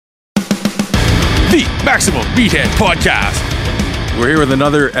the Maximum Meathead Podcast. We're here with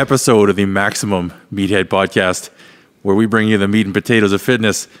another episode of the Maximum Meathead Podcast, where we bring you the meat and potatoes of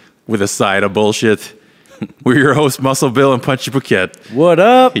fitness with a side of bullshit. We're your hosts, Muscle Bill and Punchy Paquette. What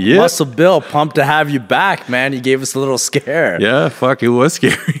up? Yep. Muscle Bill, pumped to have you back, man. You gave us a little scare. Yeah, fuck, it was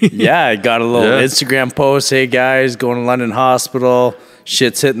scary. Yeah, I got a little Instagram post. Hey, guys, going to London Hospital.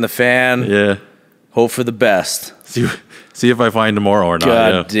 Shit's hitting the fan. Yeah. Hope for the best. See if I find tomorrow or not.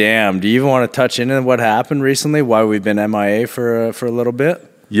 God damn. Do you even want to touch into what happened recently? Why we've been MIA for a little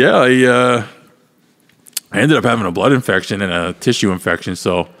bit? Yeah, I ended up having a blood infection and a tissue infection,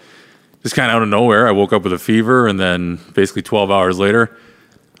 so just kind of out of nowhere, I woke up with a fever, and then basically 12 hours later,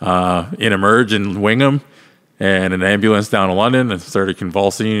 in Emerge in Wingham, and an ambulance down to London, and started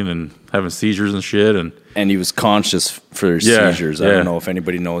convulsing and having seizures and shit. And he was conscious for seizures. I don't know if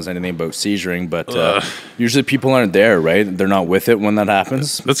anybody knows anything about seizuring, but usually people aren't there, right? They're not with it when that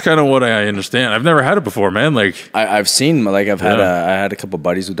happens. That's kind of what I understand. I've never had it before, man. Like I've seen, like I had a couple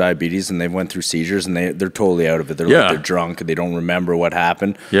buddies with diabetes, and they went through seizures, and they're totally out of it. They're drunk, and they don't remember what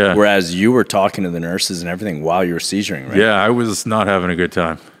happened. Yeah. Whereas you were talking to the nurses and everything while you were seizuring, right? Yeah, I was not having a good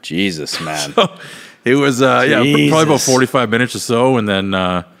time. Jesus, man. So it was probably about 45 minutes or so, and then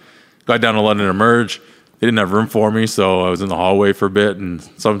got down to London Emerge. They didn't have room for me, so I was in the hallway for a bit, and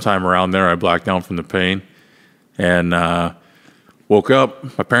sometime around there, I blacked out from the pain, and woke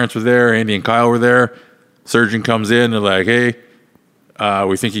up. My parents were there. Andy and Kyle were there. Surgeon comes in. They're like, hey,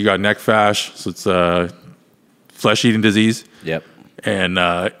 we think you got neck fash, so it's a flesh-eating disease. Yep. And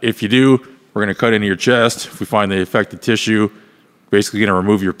if you do, we're going to cut into your chest. If we find the affected tissue, basically going to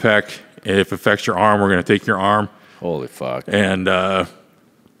remove your pec. If it affects your arm, we're going to take your arm. Holy fuck. And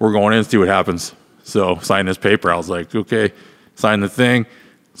we're going in and see what happens. So sign this paper. I was like, okay, sign the thing.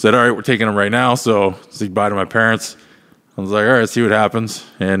 Said, all right, we're taking them right now. So said bye to my parents. I was like, all right, see what happens.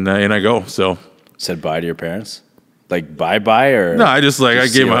 And I go. So said bye to your parents? Like bye or? No, I just like, I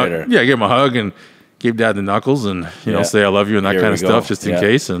gave him a hug and gave Dad the knuckles and, you know, say I love you and that kind of stuff just in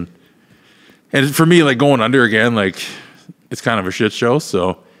case. And for me, like going under again, like it's kind of a shit show.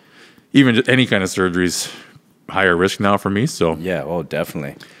 So even just any kind of surgery is higher risk now for me. So yeah, well,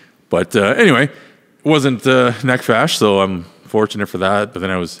 definitely. But anyway, it wasn't neck fash, so I'm fortunate for that. But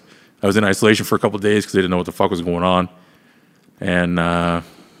then I was in isolation for a couple of days because they didn't know what the fuck was going on. And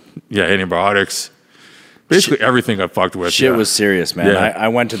antibiotics. Basically everything got fucked with. Shit was serious, man. Yeah. I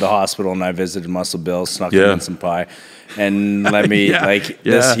went to the hospital and I visited Muscle Bill, snuck him in some pie. And let me,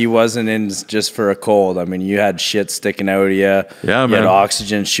 this, he wasn't in just for a cold. I mean, you had shit sticking out of you. Yeah, man. You had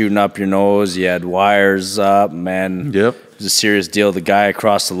oxygen shooting up your nose. You had wires up, man. Yep. It was a serious deal. The guy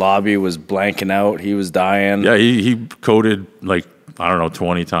across the lobby was blanking out. He was dying. Yeah, he coded like, I don't know,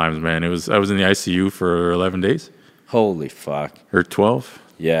 20 times, man. I was in the ICU for 11 days. Holy fuck. Or 12.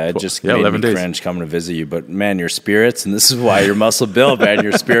 Yeah, it just made me cringe coming to visit you. But, man, your spirits, and this is why you're Muscle Bill, man.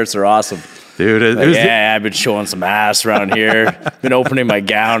 Your spirits are awesome. Dude, I've been showing some ass around here. Been opening my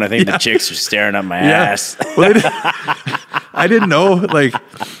gown. I think the chicks are staring at my ass. Well, I didn't know, like,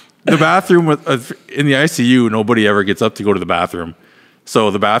 the bathroom in the ICU, nobody ever gets up to go to the bathroom.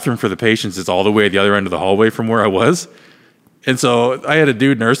 So the bathroom for the patients is all the way at the other end of the hallway from where I was. And so I had a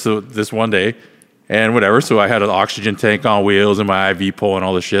dude nurse this one day and whatever. So I had an oxygen tank on wheels and my IV pole and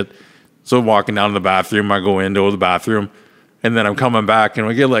all this shit. So I'm walking down to the bathroom. I go into the bathroom. And then I'm coming back, and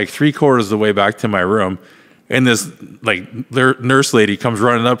we get like 3/4 of the way back to my room, and this like nurse lady comes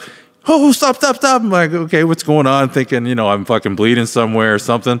running up. Oh, stop! I'm like, okay, what's going on? Thinking, you know, I'm fucking bleeding somewhere or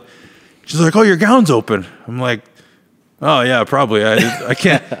something. She's like, oh, your gown's open. I'm like, oh yeah, probably. I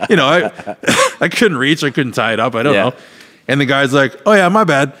can't, you know, I couldn't reach. I couldn't tie it up. I don't know. And the guy's like, oh yeah, my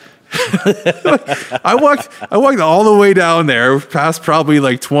bad. I walked all the way down there, past probably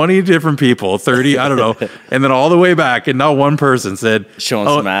like 20 different people, 30, I don't know, and then all the way back, and not one person said, showing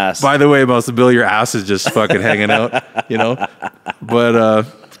some ass. By the way, Muscle Bill, your ass is just fucking hanging out, you know? But,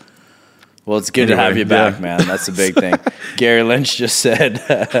 well, it's good to have you back, man. That's the big thing. Gary Lynch just said,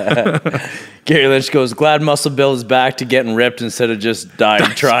 Gary Lynch goes, glad Muscle Bill is back to getting ripped instead of just dying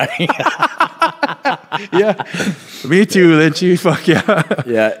trying. Yeah. Me too, Lynchy. Fuck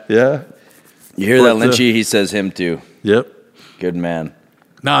yeah. Yeah. You hear that, Lynchy? He says him too. Yep. Good man.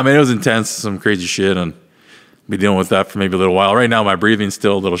 Nah, man, it was intense. Some crazy shit, and be dealing with that for maybe a little while. Right now, my breathing's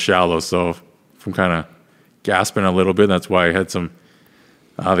still a little shallow, so I'm kind of gasping a little bit. That's why I had some,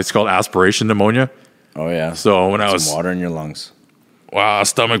 it's called aspiration pneumonia. Oh, yeah. So when I was... Some water in your lungs. Wow,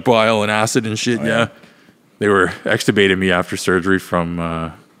 stomach bile and acid and shit, yeah. They were extubating me after surgery from...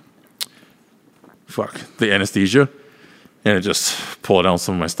 the anesthesia, and it just pulled out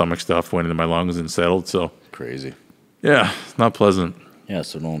some of my stomach stuff, went into my lungs and settled. So crazy. Yeah, not pleasant. Yeah,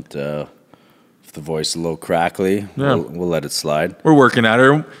 so don't If the voice is a little crackly, we'll let it slide. We're working at it.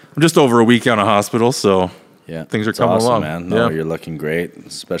 I'm just over a week out of hospital, so things are coming awesome, along. Man. No, you're looking great,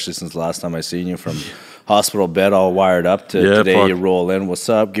 especially since the last time I seen you from hospital bed all wired up to today. You roll in. What's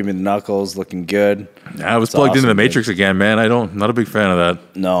up? Give me the knuckles. Looking good. Yeah, I was plugged into the Matrix again, man. Not a big fan of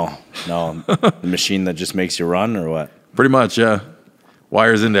that. No. The machine that just makes you run, or what? Pretty much, yeah.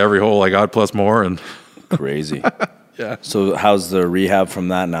 Wires into every hole I got plus more, and crazy. Yeah. So how's the rehab from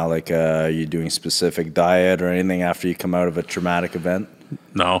that now? Like, are you doing specific diet or anything after you come out of a traumatic event?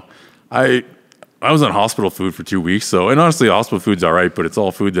 No, I was on hospital food for 2 weeks. And honestly, hospital food's all right, but it's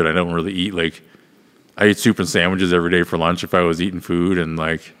all food that I don't really eat. Like, I eat soup and sandwiches every day for lunch if I was eating food, and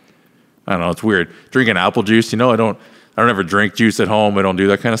like, I don't know, it's weird. Drinking apple juice, I don't ever drink juice at home. I don't do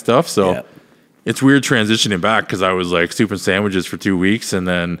that kind of stuff. So it's weird transitioning back because I was like soup and sandwiches for 2 weeks, and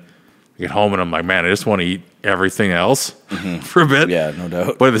then I get home and I'm like, man, I just want to eat everything else for a bit. Yeah, no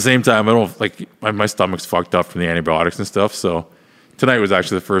doubt. But at the same time, I don't like my stomach's fucked up from the antibiotics and stuff. So tonight was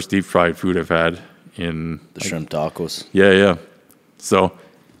actually the first deep fried food I've had in the shrimp tacos. Yeah. So,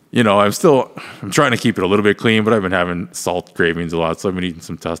 I'm trying to keep it a little bit clean, but I've been having salt cravings a lot. So I've been eating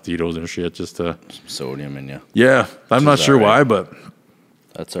some Tostitos and shit just to some sodium in you. Yeah. I'm not sure why, but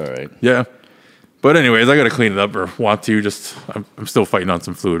that's all right. Yeah. But anyways, I got to clean it up or want to. Just I'm still fighting on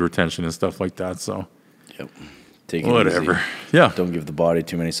some fluid retention and stuff like that. So, take it whatever. Easy. Yeah, don't give the body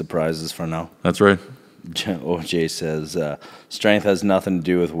too many surprises for now. That's right. OJ says strength has nothing to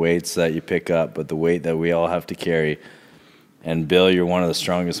do with weights that you pick up, but the weight that we all have to carry. And Bill, you're one of the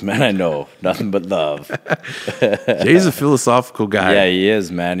strongest men I know. Nothing but love. Jay's a philosophical guy. Yeah, he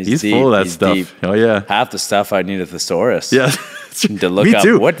is, man. He's deep. Full of that stuff. Deep. Oh yeah, half the stuff I need a thesaurus. Yeah, to look Me up.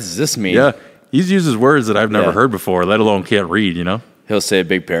 Too. What does this mean? Yeah. He uses words that I've never heard before, let alone can't read, He'll say a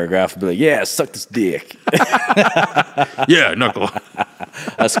big paragraph and be like, yeah, suck this dick. Yeah, knuckle.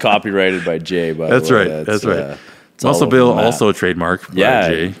 That's copyrighted by Jay, by That's the way. Right. That's right. Muscle Bill also trademark by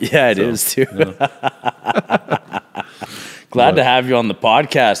Jay. Yeah, it is too. Yeah. Glad to have you on the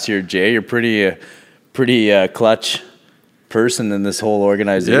podcast here, Jay. You're pretty clutch person in this whole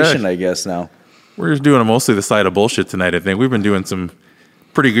organization, I guess, now. We're just doing mostly the side of bullshit tonight, I think. We've been doing some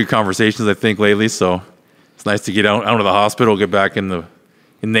pretty good conversations, I think, lately. So it's nice to get out of the hospital, get back in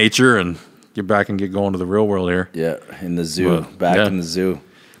nature, and get back and get going to the real world here. Yeah, in the zoo. In the zoo.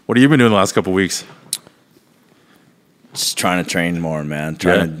 What have you been doing the last couple of weeks? Just trying to train more, man.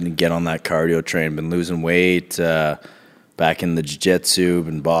 Trying to get on that cardio train. Been losing weight. Back in the jiu-jitsu.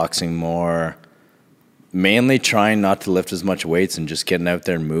 Been boxing more. Mainly trying not to lift as much weights and just getting out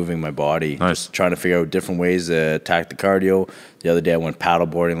there and moving my body. Nice. Just trying to figure out different ways to attack the cardio. The other day I went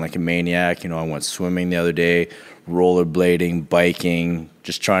paddleboarding like a maniac. I went swimming the other day, rollerblading, biking,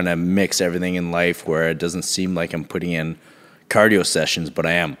 just trying to mix everything in life where it doesn't seem like I'm putting in cardio sessions, but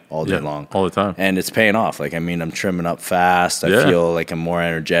I am all day long. All the time. And it's paying off. I'm trimming up fast. I feel like I'm more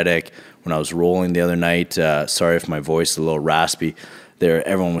energetic. When I was rolling the other night, sorry if my voice is a little raspy,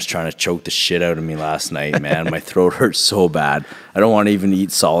 everyone was trying to choke the shit out of me last night, man. My throat hurts so bad. I don't want to even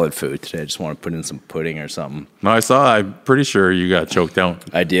eat solid food today. I just want to put in some pudding or something. No, I'm pretty sure you got choked out.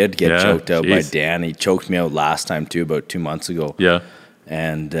 I did get choked out by Dan. He choked me out last time too, about 2 months ago. Yeah.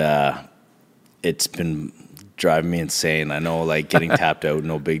 And it's been driving me insane. I know, getting tapped out,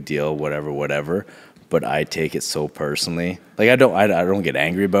 no big deal, whatever. But I take it so personally. I don't get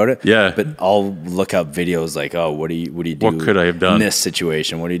angry about it. Yeah. But I'll look up videos like, oh, what do you do? What could I have done in this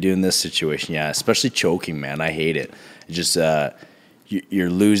situation? What do you do in this situation? Yeah, especially choking, man. I hate it. It just you're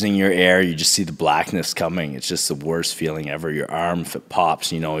losing your air. You just see the blackness coming. It's just the worst feeling ever. Your arm, if it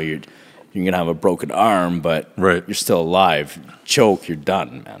pops, you're gonna have a broken arm, but you're still alive. Choke, you're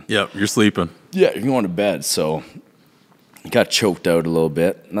done, man. Yep, you're sleeping. Yeah, you're going to bed. So got choked out a little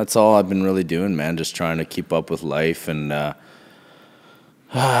bit. And that's all I've been really doing, man. Just trying to keep up with life and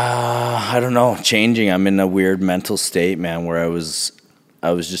I don't know, changing. I'm in a weird mental state, man, where I was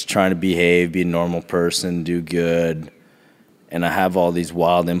just trying to behave, be a normal person, do good. And I have all these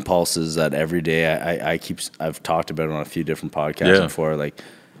wild impulses that every day I've talked about it on a few different podcasts before.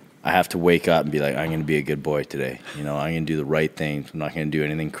 I have to wake up and be like, I'm going to be a good boy today. I'm going to do the right thing. I'm not going to do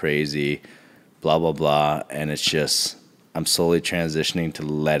anything crazy, blah, blah, blah. And it's just, I'm slowly transitioning to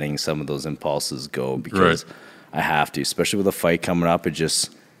letting some of those impulses go because I have to, especially with a fight coming up. It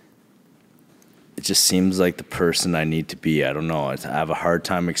just seems like the person I need to be. I don't know. I have a hard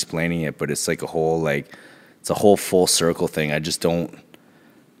time explaining it, but it's like it's a whole full circle thing. I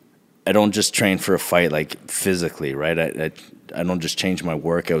don't just train for a fight physically, right? I don't just change my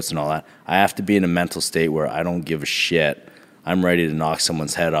workouts and all that. I have to be in a mental state where I don't give a shit. I'm ready to knock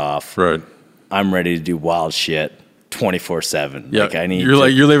someone's head off. Right. I'm ready to do wild shit 24/7. Yeah, Like I need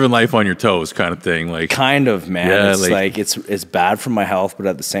you're living life on your toes, kind of thing. Like kind of, man. Yeah, It's like- like it's bad for my health, but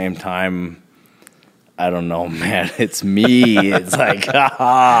at the same time, I don't know, man. It's me. It's like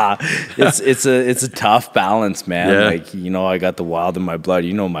it's a tough balance, man. Yeah. Like, you know, I got the wild in my blood.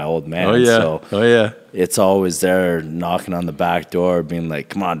 You know, my old man. oh yeah, So oh yeah. it's always there knocking on the back door, being like,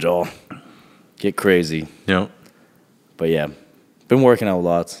 "Come on, Joel, get crazy." You know, But yeah, been working out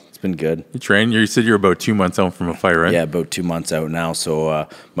lots. It's been good. you train. You said you're about 2 months out from a fight, right? Yeah, about 2 months out now. So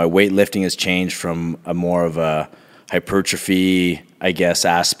my weightlifting has changed from a more of a hypertrophy, I guess,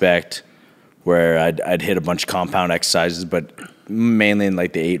 aspect where I'd hit a bunch of compound exercises, but mainly in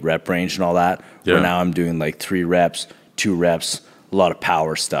like the 8 rep range and all that. Yeah. Where now I'm doing like 3 reps, 2 reps, a lot of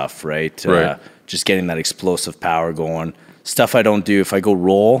power stuff, right? Right. Just getting that explosive power going. Stuff I don't do. If I go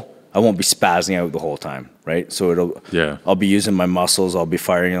roll, I won't be spazzing out the whole time, right? So I'll be using my muscles. I'll be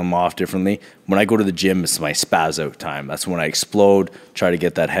firing them off differently. When I go to the gym, it's my spaz out time. That's when I explode, try to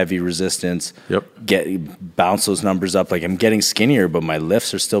get that heavy resistance, bounce those numbers up. Like I'm getting skinnier, but my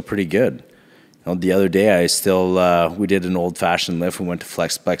lifts are still pretty good. You know, the other day, we did an old-fashioned lift. We went to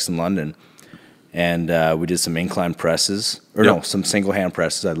Flexplex in London, and we did some incline presses. Some single-hand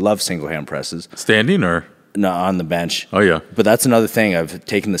presses. I love single-hand presses. Standing or? No, on the bench. Oh, yeah. But that's another thing. I've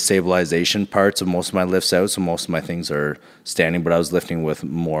taken the stabilization parts of most of my lifts out, so most of my things are standing, but I was lifting with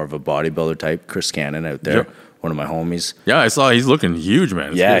more of a bodybuilder type, Chris Cannon out there, one of my homies. Yeah, I saw he's looking huge,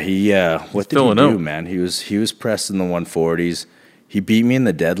 man. What did he do, man? He was pressing the 140s. He beat me in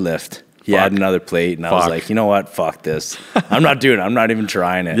the deadlift. He had another plate, and I was like, you know what? Fuck this. I'm not doing it. I'm not even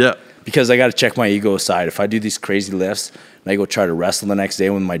trying it. Yeah. Because I got to check my ego aside. If I do these crazy lifts and I go try to wrestle the next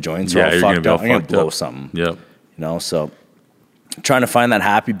day when my joints are all fucked up, I'm going to blow something. Yeah. You know, so trying to find that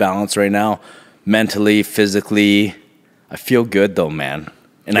happy balance right now, mentally, physically. I feel good though, man.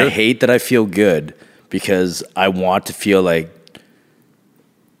 And I hate that I feel good because I want to feel like,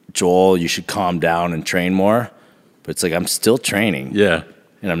 Joel, you should calm down and train more. But it's like I'm still training. Yeah.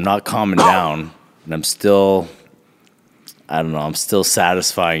 And I'm not calming down. And I'm still, I don't know, I'm still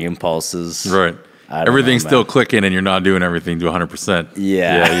satisfying impulses. Right. Everything's still clicking and you're not doing everything to 100%.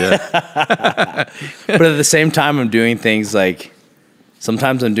 Yeah. But at the same time, I'm doing things like,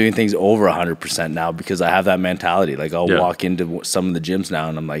 sometimes I'm doing things over 100% now because I have that mentality. Like I'll walk into some of the gyms now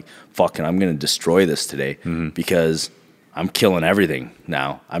and I'm like, fucking, I'm going to destroy this today because I'm killing everything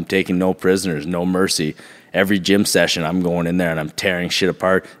now. I'm taking no prisoners, no mercy. Every gym session, I'm going in there and I'm tearing shit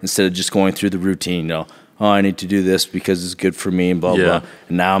apart instead of just going through the routine. You know, oh, I need to do this because it's good for me and blah, blah.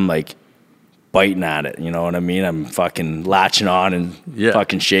 And now I'm like biting at it. You know what I mean? I'm fucking latching on and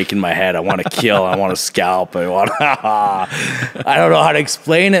fucking shaking my head. I want to kill. I want to scalp. I don't know how to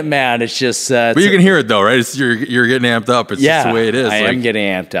explain it, man. It's just. But you can hear it though, right? You're getting amped up. It's just the way it is. I am getting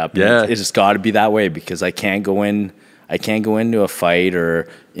amped up. Yeah. It's just got to be that way because I can't go into a fight or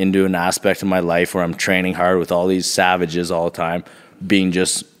into an aspect of my life where I'm training hard with all these savages all the time, being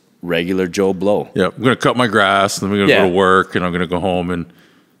just regular Joe Blow. Yeah, I'm going to cut my grass, then we're going to go to work, and I'm going to go home and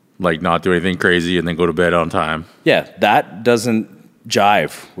like not do anything crazy and then go to bed on time. Yeah, that doesn't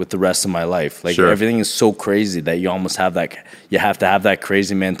jive with the rest of my life. Like everything is so crazy that you almost have you have to have that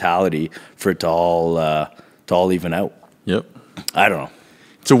crazy mentality for it to all even out. Yep. I don't know.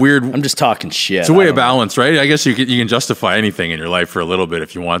 It's a weird. I'm just talking shit. It's a way of balance, right? I guess you can justify anything in your life for a little bit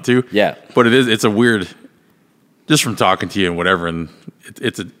if you want to. Yeah. But it's a weird. Just from talking to you and whatever, and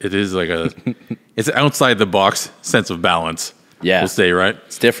it is like it's an outside the box sense of balance. Yeah. We'll say, right?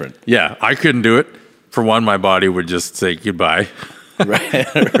 It's different. Yeah, I couldn't do it. For one, my body would just say goodbye. Right.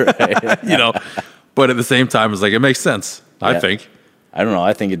 You know, but at the same time, it's like it makes sense. I think. I don't know.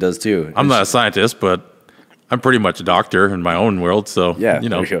 I think it does too. I'm not a scientist, but I'm pretty much a doctor in my own world, so you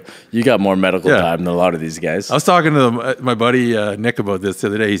know, you got more medical time than a lot of these guys. I was talking to my buddy Nick about this the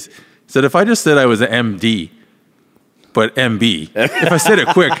other day. He said if I just said I was an MD, but MB, if I said it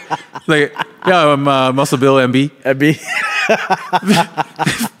quick, like I'm Muscle Bill MB,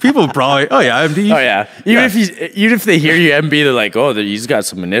 people probably MD. Oh yeah, even if they hear you MB, they're like, oh, he's got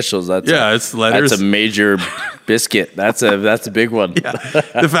some initials. It's letters. That's a major biscuit. That's a big one. Yeah.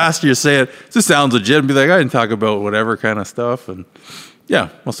 The faster you say it just sounds legit. And be like, I didn't talk about whatever kind of stuff, and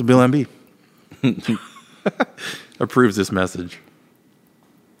Muscle Bill MB approves this message.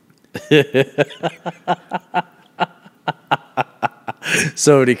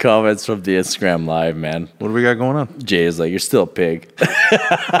 So many comments from the Instagram live, man. What do we got going on? Jay is like, you're still a pig.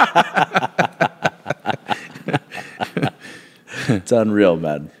 It's unreal,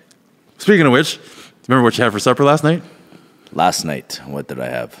 man. Speaking of which, remember what you had for supper last night? Last night, what did I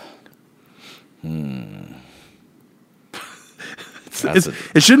have?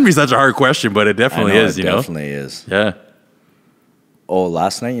 It shouldn't be such a hard question, but it definitely is. It definitely is. Yeah. Oh,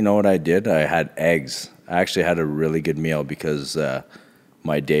 last night, you know what I did? I had eggs. I actually had a really good meal because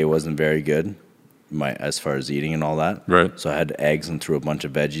my day wasn't very good, as far as eating and all that. Right. So I had eggs and threw a bunch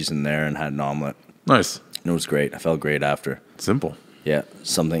of veggies in there and had an omelet. Nice. And it was great. I felt great after. Simple. Yeah,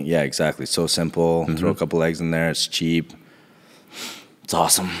 yeah, exactly. So simple. Throw a couple eggs in there. It's cheap. It's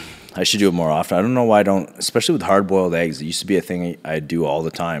awesome. I should do it more often. I don't know why I don't, especially with hard-boiled eggs. It used to be a thing I'd do all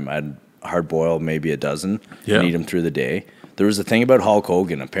the time. I'd hard-boil maybe a dozen and eat them through the day. There was a thing about Hulk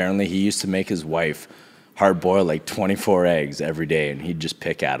Hogan. Apparently, he used to make his wife hard-boil like 24 eggs every day, and he'd just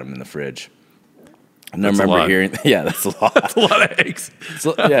pick at them in the fridge. And I remember hearing, that's a lot. That's a lot of eggs.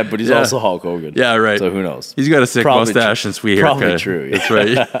 But he's also Hulk Hogan. Yeah, right. So who knows? He's got a sick mustache and sweet haircut. Probably true. Yeah.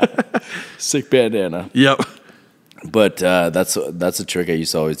 That's right. Sick bandana. Yep. But that's a trick I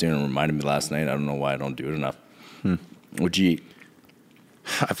used to always do, and it reminded me last night. I don't know why I don't do it enough. What'd you eat?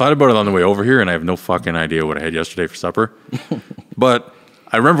 I thought about it on the way over here, and I have no fucking idea what I had yesterday for supper. But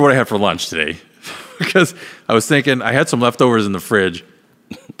I remember what I had for lunch today because I was thinking I had some leftovers in the fridge,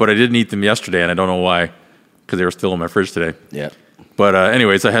 but I didn't eat them yesterday, and I don't know why because they were still in my fridge today. Yeah. But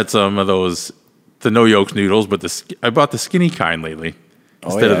anyways, I had some of those, the no yolks noodles, but I bought the skinny kind lately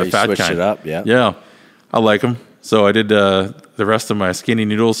instead of the fat kind. Switched it up, yeah. Yeah, I like them. So I did the rest of my skinny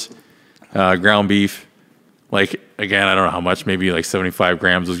noodles, ground beef. Like, again, I don't know how much, maybe like 75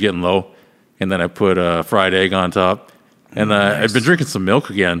 grams was getting low. And then I put a fried egg on top. And I've been drinking some milk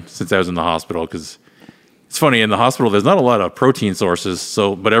again since I was in the hospital because it's funny, in the hospital, there's not a lot of protein sources.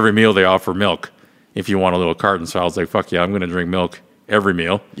 But every meal they offer milk if you want a little carton. So I was like, fuck yeah, I'm going to drink milk every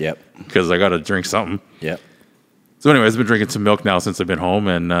meal. Yep. Because I got to drink something. Yep. So anyways, I've been drinking some milk now since I've been home.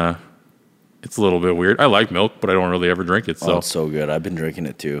 And it's a little bit weird. I like milk, but I don't really ever drink it. So it's so good. I've been drinking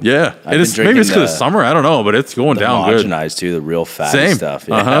it too. Yeah, maybe it's because of summer. I don't know, but it's going down good. Homogenized too, the real fatty stuff.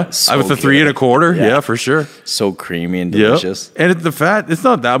 Yeah, I was the 3 1/4. Yeah, for sure. So creamy and delicious. And the fat, it's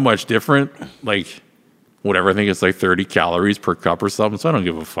not that much different. Like whatever, I think it's like 30 calories per cup or something. So I don't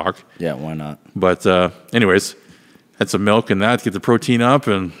give a fuck. Yeah, why not? But anyways, had some milk and that to get the protein up,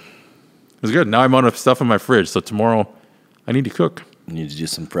 and it was good. Now I'm out of stuff in my fridge, so tomorrow I need to cook. You need to do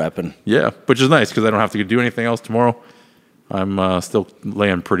some prepping. Yeah, which is nice because I don't have to do anything else tomorrow. I'm still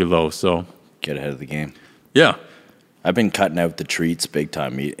laying pretty low, so. Get ahead of the game. Yeah. I've been cutting out the treats big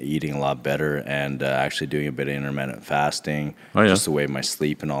time, eating a lot better, and actually doing a bit of intermittent fasting. Oh, yeah. Just the way my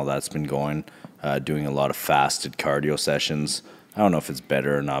sleep and all that's been going. Doing a lot of fasted cardio sessions. I don't know if it's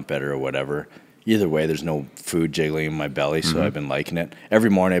better or not better or whatever. Either way, there's no food jiggling in my belly, so I've been liking it.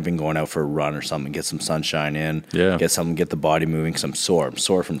 Every morning I've been going out for a run or something, get some sunshine in, get the body moving, because I'm sore. I'm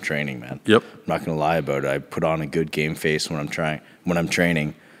sore from training, man. Yep. I'm not going to lie about it. I put on a good game face when I'm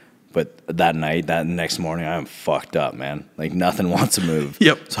training, but that next morning, I'm fucked up, man. Like, nothing wants to move.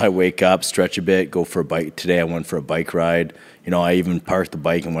 Yep. So I wake up, stretch a bit, go for a bike. Today I went for a bike ride. I even parked the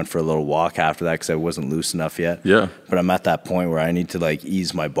bike and went for a little walk after that because I wasn't loose enough yet. Yeah. But I'm at that point where I need to,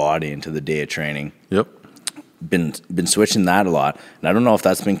 ease my body into the day of training. Yep. Been switching that a lot. And I don't know if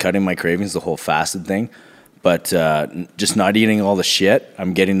that's been cutting my cravings, the whole fasted thing. But just not eating all the shit,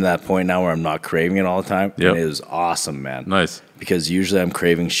 I'm getting to that point now where I'm not craving it all the time. Yep. And it is awesome, man. Nice. Because usually I'm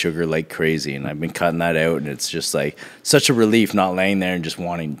craving sugar like crazy, and I've been cutting that out, and it's just such a relief not laying there and just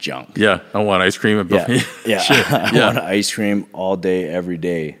wanting junk. Yeah, I want ice cream. Yeah. I want ice cream all day, every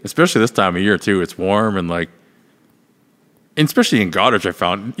day. Especially this time of year, too. It's warm, and especially in Goderich, I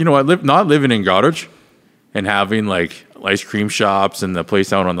found, not living in Goderich and having ice cream shops and the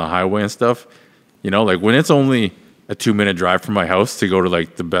place out on the highway and stuff, when it's only a 2-minute drive from my house to go to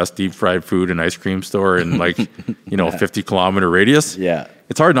the best deep fried food and ice cream store in 50-kilometer radius. Yeah.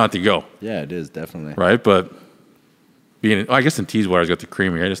 It's hard not to go. Yeah, it is definitely. Right. But I guess in Teeswater's got the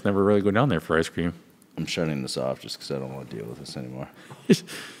creamery. I just never really go down there for ice cream. I'm shutting this off just because I don't want to deal with this anymore.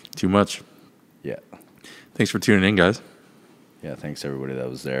 Too much. Yeah. Thanks for tuning in, guys. Yeah. Thanks everybody that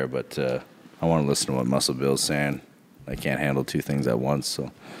was there. But I want to listen to what Muscle Bill's saying. I can't handle two things at once.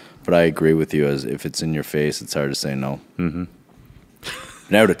 So. But I agree with you, as if it's in your face, it's hard to say no. Mm-hmm.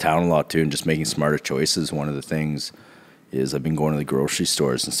 Been out of town a lot, too, and just making smarter choices. One of the things is I've been going to the grocery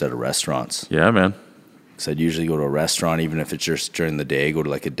stores instead of restaurants. Yeah, man. Because I'd usually go to a restaurant, even if it's just during the day, go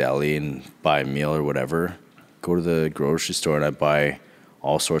to a deli and buy a meal or whatever. Go to the grocery store and I buy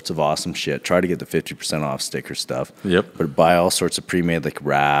all sorts of awesome shit. Try to get the 50% off sticker stuff. Yep. But buy all sorts of pre-made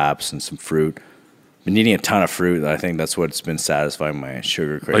wraps and some fruit. Been eating a ton of fruit. I think that's what's been satisfying my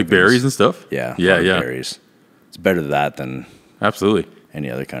sugar cravings. Like berries and stuff? Yeah. Yeah. Berries. It's better than that than absolutely any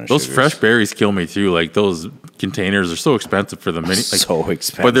other kind of those sugars. Fresh berries kill me too. Those containers are so expensive for the mini. So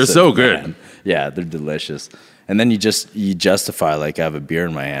expensive. But they're so good. Man. Yeah, they're delicious. And then you justify, like, I have a beer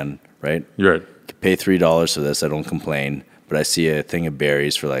in my hand, right? You're right. Pay $3 for this. I don't complain. But I see a thing of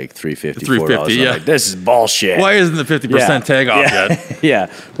berries for like $3.50, $3.50, $4. yeah. I'm like, this is bullshit. Why isn't the 50% tag off yet? Yeah.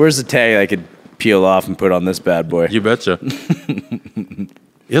 Where's the tag I could peel off and put on this bad boy? You betcha.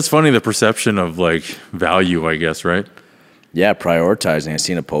 It's funny, the perception of like value, I guess, right? Yeah, prioritizing. I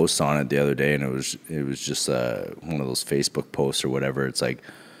seen a post on it the other day, and it was just one of those Facebook posts or whatever. It's like,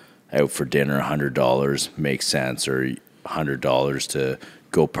 out for dinner, $100 makes sense, or $100 to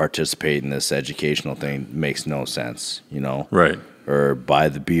go participate in this educational thing makes no sense, you know? Right. Or buy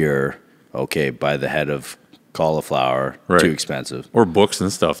the beer, okay, buy the head of cauliflower, too expensive. Or books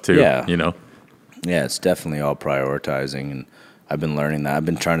and stuff too, you know? Yeah, it's definitely all prioritizing, and I've been learning that. I've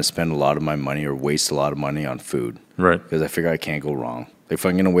been trying to spend a lot of my money or waste a lot of money on food. Right. Because I figure I can't go wrong. If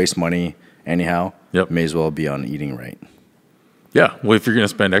I'm going to waste money anyhow, may as well be on eating right. Yeah, well, if you're going to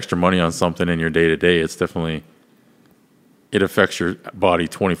spend extra money on something in your day-to-day, it's definitely... It affects your body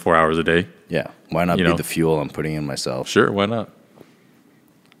 24 hours a day. Yeah. Why not be the fuel I'm putting in myself? Sure, why not?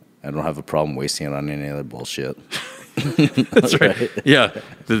 I don't have a problem wasting it on any other bullshit. That's right. Yeah.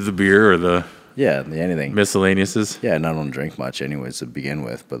 The beer or the anything. Miscellaneouses. Yeah, and I don't drink much anyways to begin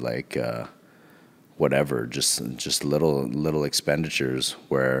with, but like whatever, just little expenditures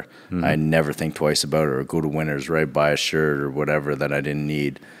where I never think twice about it, or go to Winners, right, buy a shirt or whatever that I didn't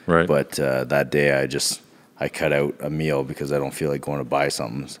need. Right. But that day I cut out a meal because I don't feel like going to buy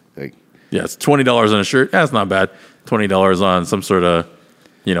something. Like, yeah, it's $20 on a shirt. That's not bad. $20 on some sort of,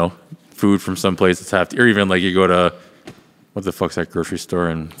 food from someplace that's half, or even like you go to, what the fuck's that grocery store?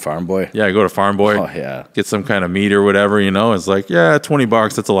 And Farm Boy? Yeah, I go to Farm Boy. Oh, yeah. Get some kind of meat or whatever, It's like, yeah,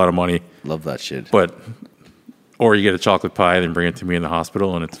 $20, that's a lot of money. Love that shit. Or you get a chocolate pie, then bring it to me in the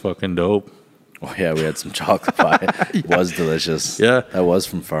hospital, and it's fucking dope. Oh, yeah, we had some chocolate pie. It was delicious. Yeah. That was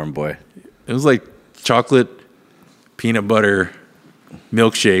from Farm Boy. It was like chocolate, peanut butter,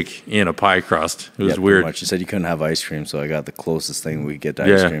 milkshake in a pie crust. It was weird. Much. You said you couldn't have ice cream, so I got the closest thing we get to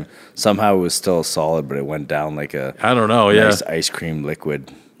ice cream. Somehow it was still solid, but it went down like a I don't know, nice ice cream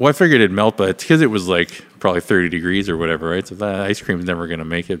liquid. Well, I figured it'd melt, but it's because it was like probably 30 degrees or whatever, right? So that ice cream's never going to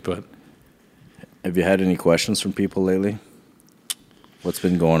make it. But have you had any questions from people lately? What's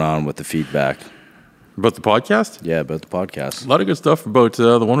been going on with the feedback? About the podcast? Yeah, about the podcast. A lot of good stuff about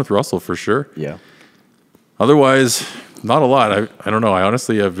the one with Russell, for sure. Yeah. Otherwise, not a lot. I don't know.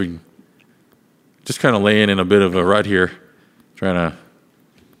 I've been just kind of laying in a bit of a rut here, trying to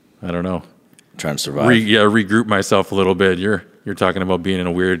survive. Regroup myself a little bit. You're talking about being in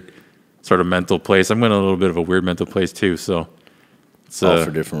a weird sort of mental place. I'm in a little bit of a weird mental place too. So it's all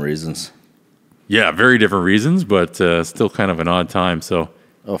for different reasons. Yeah, very different reasons, but still kind of an odd time. So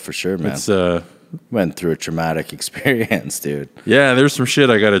for sure, man. It's went through a traumatic experience, dude. Yeah, there's some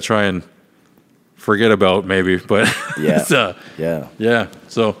shit I got to try and forget about maybe, but yeah.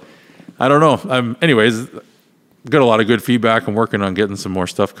 So I don't know. Anyways, got a lot of good feedback. I'm working on getting some more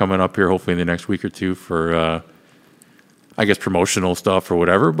stuff coming up here, hopefully in the next week or two for, I guess, promotional stuff or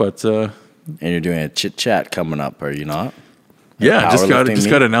whatever. But and you're doing a chit chat coming up, are you not? Yeah, just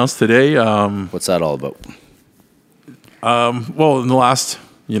got announced today. What's that all about? Well, in the last,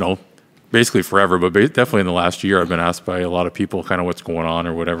 basically forever, but definitely in the last year, I've been asked by a lot of people kind of what's going on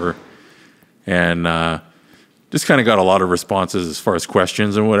or whatever. And just kind of got a lot of responses as far as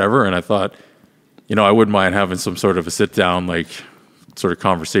questions and whatever. And I thought, I wouldn't mind having some sort of a sit-down, like, sort of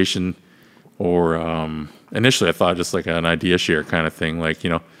conversation. Or initially I thought just like an idea share kind of thing, like,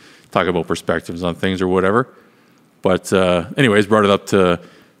 talk about perspectives on things or whatever. But anyways, brought it up to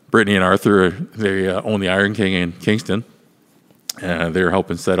Brittany and Arthur. They own the Iron King in Kingston. They're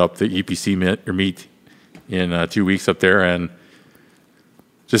helping set up the EPC meet in 2 weeks up there. And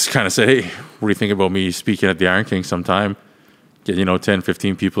just kind of said, hey, what do you think about me speaking at the Iron King sometime? Get, 10,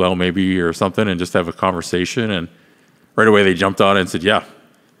 15 people out maybe or something and just have a conversation. And right away they jumped on it and said, yeah,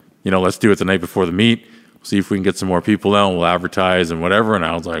 let's do it the night before the meet. See if we can get some more people out. We'll advertise and whatever. And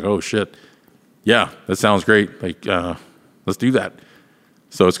I was like, oh, shit. Yeah, that sounds great. Like, let's do that.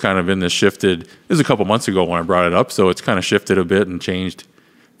 So it's kind of been this shifted. It was a couple months ago when I brought it up. So it's kind of shifted a bit and changed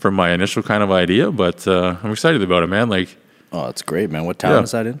from my initial kind of idea. But I'm excited about it, man. Like, oh, that's great, man. What town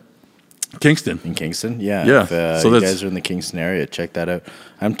is that in? Kingston. In Kingston? Yeah. Yeah. If you guys are in the Kingston area, check that out.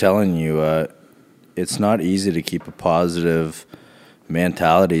 I'm telling you, it's not easy to keep a positive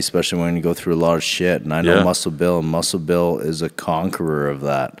mentality, especially when you go through a lot of shit. And I know Muscle Bill, and Muscle Bill is a conqueror of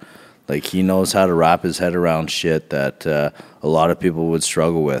that. Like, he knows how to wrap his head around shit that a lot of people would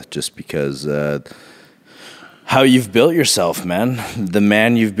struggle with just because how you've built yourself, man. The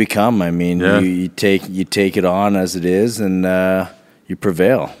man you've become. I mean, you take it on as it is, and you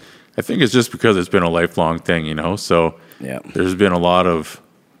prevail. I think it's just because it's been a lifelong thing, you know. So Yeah. there's been a lot of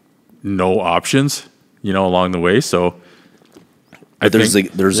no options, you know, along the way. So But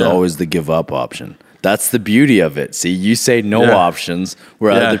there's always the give up option. That's the beauty of it. See, you say no options,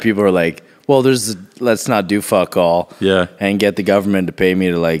 where other people are like, well, let's not do fuck all. Yeah. And get the government to pay me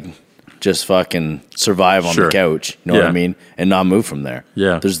to like just fucking survive on the couch. You know what I mean? And not move from there.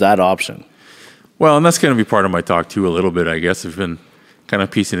 Yeah. There's that option. Well, and that's going to be part of my talk too, a little bit, I guess. I've been kind of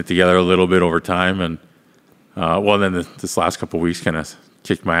piecing it together a little bit over time. And, then this last couple of weeks kind of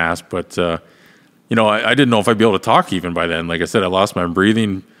kicked my ass. But, you know, I didn't know if I'd be able to talk even by then. Like I said, I lost my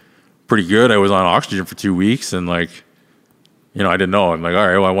breathing pretty good. I was on oxygen for 2 weeks. And, like, you know, I didn't know. I'm like, all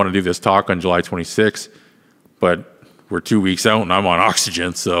right, well, I want to do this talk on July 26th. But we're 2 weeks out and I'm on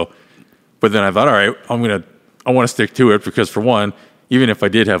oxygen. So, but then I thought, all right, I want to stick to it because, for one, even if I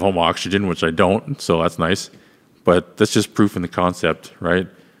did have home oxygen, which I don't, so that's nice. But that's just proof in the concept, right?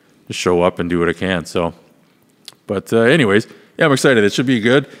 Just show up and do what I can. So, but anyways, yeah, I'm excited. It should be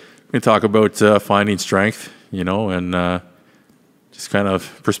good. We can talk about finding strength, you know, and just kind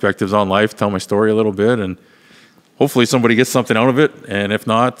of perspectives on life, tell my story a little bit, and hopefully somebody gets something out of it. And if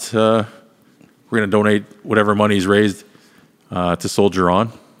not, we're going to donate whatever money's raised to Soldier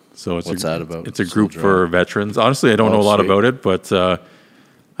On. So it's What's that about? It's a group for veterans. Honestly, I don't know a lot about it, but I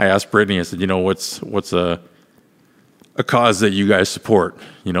asked Brittany, I said, you know, what's a cause that you guys support,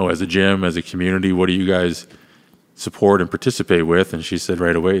 you know, as a gym, as a community, what do you guys support and participate with? And she said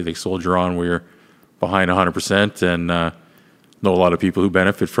right away, like, Soldier On, we're behind 100% and know a lot of people who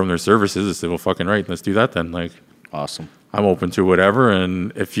benefit from their services. I said, well, fucking right, let's do that then. Like, awesome. I'm open to whatever,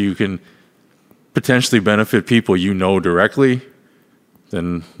 and if you can potentially benefit people you know directly,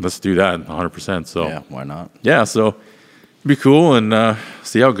 then let's do that 100%. So yeah, why not? Yeah, so it'd be cool and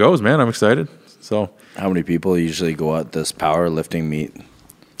see how it goes, man. I'm excited. So how many people usually go at this powerlifting meet?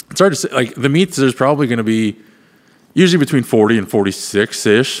 It's hard to say. Like, the meets, there's probably going to be usually between 40 and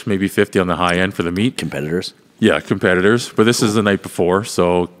 46-ish, maybe 50 on the high end for the meet. Competitors? Yeah, competitors. But this is the night before,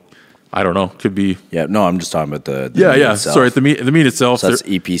 so I don't know. Could be. Yeah, no, I'm just talking about the meet itself. Sorry, the meet itself. So that's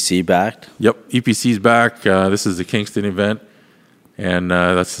EPC backed? Yep, EPC's back. This is the Kingston event. And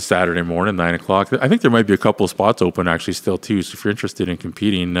that's the Saturday morning, 9 o'clock. I think there might be a couple of spots open actually still too. So if you're interested in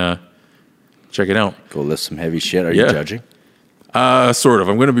competing, check it out. Go lift some heavy shit. Are you judging? Sort of.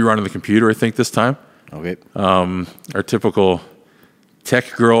 I'm going to be running the computer, I think, this time. Okay. Our typical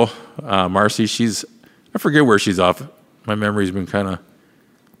tech girl, Marcy, I forget where she's off. My memory's been kind of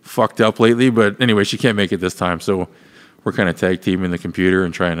fucked up lately. But anyway, she can't make it this time. So we're kind of tag teaming the computer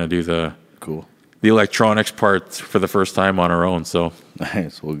and trying to do the electronics part for the first time on our own. So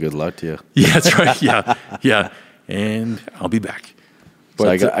nice. Well, good luck to you. Yeah, that's right. Yeah. And I'll be back.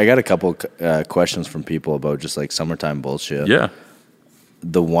 But so I got a couple questions from people about just like summertime bullshit. Yeah.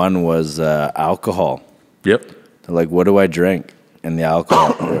 The one was alcohol. Yep. They're like, what do I drink in the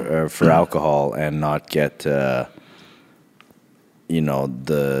alcohol or for alcohol and not get the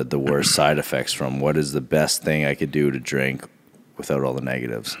worst side effects from? What is the best thing I could do to drink without all the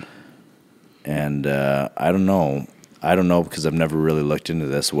negatives? And I don't know. Because I've never really looked into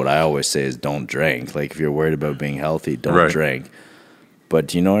this. What I always say is don't drink. Like, if you're worried about being healthy, don't drink. But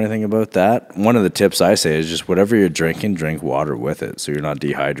do you know anything about that? One of the tips I say is just whatever you're drinking, drink water with it so you're not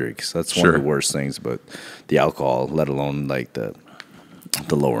dehydrated. Because that's one of the worst things about the alcohol, let alone like the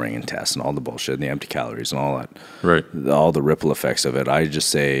lowering in tests and all the bullshit and the empty calories and all that. Right. All the ripple effects of it. I just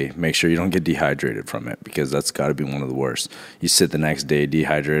say make sure you don't get dehydrated from it because that's got to be one of the worst. You sit the next day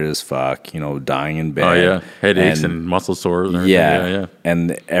dehydrated as fuck, dying in bed. Oh, yeah. Headaches and muscle sores. And yeah.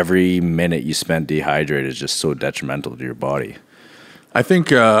 And every minute you spent dehydrated is just so detrimental to your body. I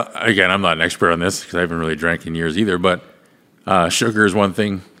think, again, I'm not an expert on this because I haven't really drank in years either, but sugar is one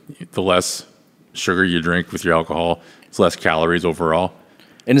thing. The less sugar you drink with your alcohol, it's less calories overall.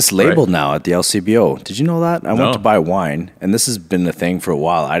 And it's labeled now at the LCBO. Did you know that? I went to buy wine, and this has been a thing for a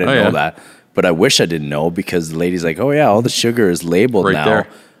while. I didn't know that, but I wish I didn't know because the lady's like, oh, yeah, all the sugar is labeled now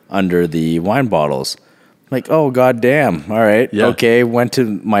under the wine bottles. Like, oh, goddamn. All right. Yeah. Okay. Went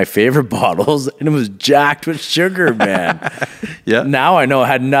to my favorite bottles and it was jacked with sugar, man. Yeah. Now I know it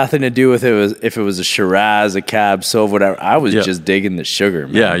had nothing to do with if it was a Shiraz, a Cab Sauv, whatever. I was just digging the sugar,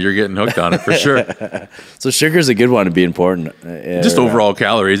 man. Yeah, you're getting hooked on it for sure. So sugar's a good one to be important. Just overall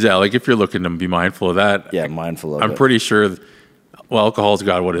calories. Yeah. Like, if you're looking to be mindful of that. Yeah, mindful of it. I'm pretty sure, alcohol's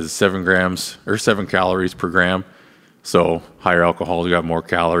got, 7 grams or 7 calories per gram. So higher alcohol's got more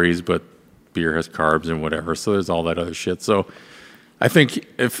calories, but beer has carbs and whatever, so there's all that other shit. So I think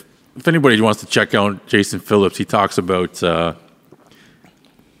if anybody wants to check out Jason Phillips, he talks about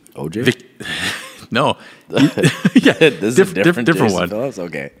OJ? No. Yeah, this is a different Jason one. Phillips?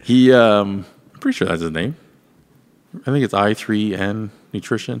 Okay. He, I'm pretty sure that's his name. I think it's I3N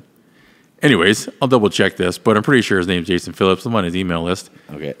Nutrition. Anyways, I'll double check this, but I'm pretty sure his name's Jason Phillips. I'm on his email list.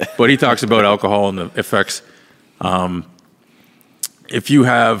 Okay. But he talks about alcohol and the effects. If you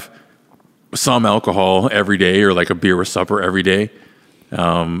have some alcohol every day or like a beer with supper every day,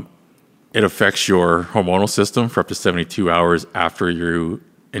 it affects your hormonal system for up to 72 hours after you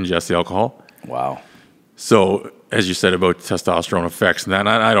ingest the alcohol. Wow. So, as you said about testosterone effects, and that,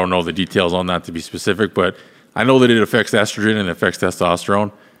 I don't know the details on that to be specific, but I know that it affects estrogen and it affects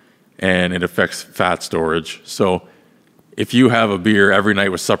testosterone, and it affects fat storage. So, if you have a beer every night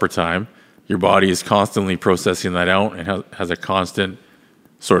with supper time, your body is constantly processing that out and has a constant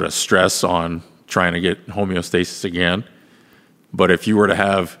sort of stress on trying to get homeostasis again. But if you were to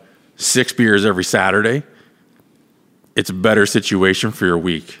have 6 beers every Saturday, it's a better situation for your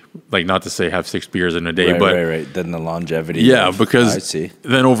week. Like, not to say have 6 beers in a day, but right. Then the longevity. Yeah, because I see.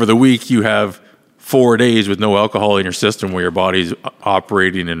 Then over the week you have 4 days with no alcohol in your system where your body's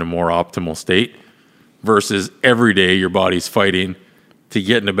operating in a more optimal state, versus every day your body's fighting to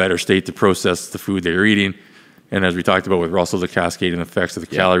get in a better state to process the food that you're eating. And as we talked about with Russell, the cascading effects of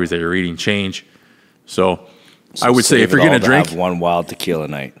the calories that you're eating change. So I would say if you're going to drink, have one wild tequila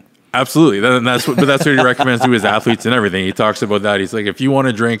night. Absolutely. That's what he recommends to his athletes and everything. He talks about that. He's like, if you want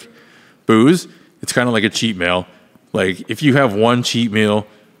to drink booze, it's kind of like a cheat meal. Like, if you have one cheat meal,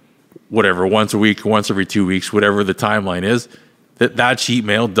 whatever, once a week, once every 2 weeks, whatever the timeline is, that cheat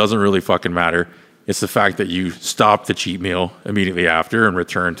meal doesn't really fucking matter. It's the fact that you stop the cheat meal immediately after and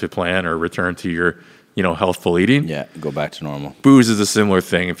return to plan or return to your, healthful eating. Yeah, go back to normal. Booze is a similar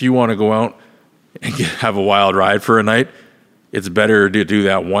thing. If you want to go out and have a wild ride for a night, it's better to do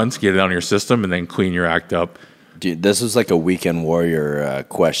that once, get it out of your system, and then clean your act up. Dude, this was like a weekend warrior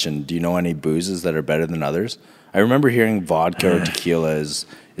question. Do you know any boozes that are better than others? I remember hearing vodka or tequila is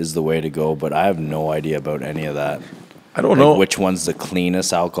the way to go, but I have no idea about any of that. I don't know which one's the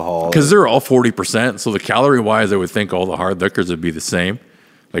cleanest alcohol. Because they're all 40%. So the calorie-wise, I would think all the hard liquors would be the same,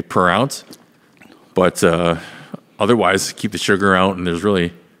 like per ounce. But otherwise, keep the sugar out, and there's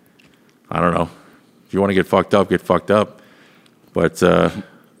really, I don't know. If you want to get fucked up, get fucked up. But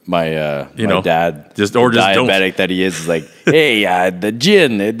my dad, just diabetic that he is like, hey, the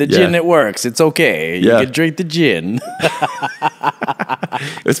gin, it works. It's okay. You can drink the gin.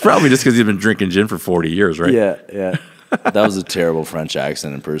 It's probably just because he's been drinking gin for 40 years, right? Yeah. That was a terrible French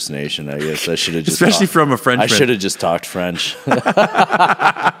accent impersonation. I guess I should have just, especially from a Frenchman. I should have just talked French.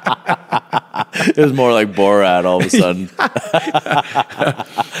 It was more like Borat all of a sudden.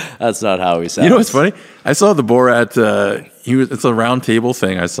 That's not how he sounds. You know what's funny? I saw the Borat. It's a round table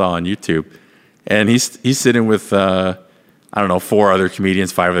thing I saw on YouTube, and he's sitting with 5 other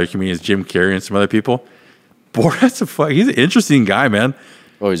comedians, Jim Carrey and some other people. Borat's he's an interesting guy, man.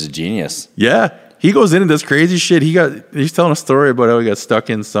 Oh, he's a genius. Yeah, he goes in and does crazy shit. He's telling a story about how he got stuck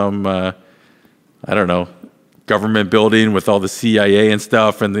in some government building with all the CIA and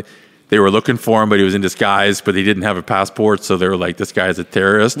stuff, and they were looking for him, but he was in disguise, but he didn't have a passport, so they were like, this guy's a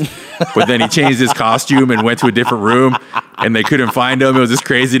terrorist. But then he changed his costume and went to a different room, and they couldn't find him. It was this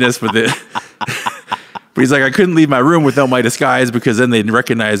craziness. But he's like, I couldn't leave my room without my disguise because then they'd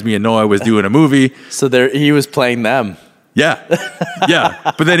recognize me and know I was doing a movie. So he was playing them. Yeah.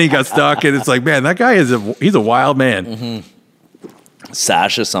 But then he got stuck, and it's like, man, that guy he's a wild man. Mm-hmm.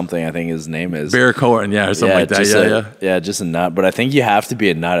 Sasha something, I think his name is. Bear Cohen, or something like that. Yeah, just a nut. But I think you have to be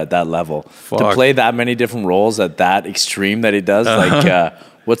a nut at that level. Fuck. To play that many different roles at that extreme that he does. Like,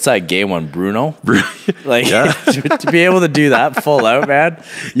 what's that gay one? Bruno? Like, to be able to do that full out, man,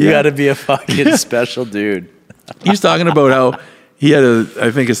 you got to be a fucking special dude. He was talking about how he had a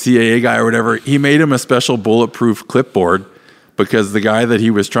CAA guy or whatever. He made him a special bulletproof clipboard because the guy that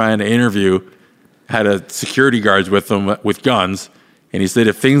he was trying to interview had a security guards with him with guns. And he said,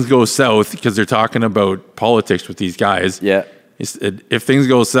 if things go south, because they're talking about politics with these guys, he said, if things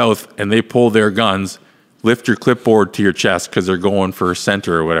go south and they pull their guns, lift your clipboard to your chest because they're going for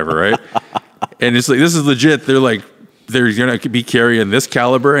center or whatever, right? And it's like, this is legit. They're like, they're going to be carrying this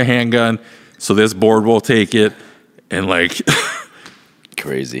caliber of handgun, so this board will take it. And like...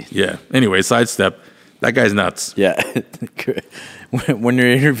 Crazy. Yeah. Anyway, sidestep. That guy's nuts. Yeah. When you're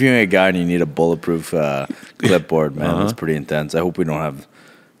interviewing a guy and you need a bulletproof clipboard, man, that's pretty intense. I hope we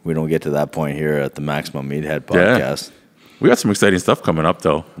don't get to that point here at the Maximum Meathead podcast. Yeah. We got some exciting stuff coming up,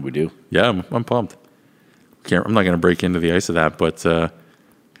 though. We do. Yeah, I'm pumped. I'm not going to break into the ice of that, but got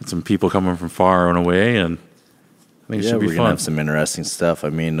some people coming from far and away, and I think it should be fun. We're going to have some interesting stuff. I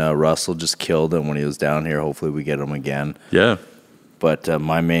mean, Russell just killed him when he was down here. Hopefully we get him again. Yeah. But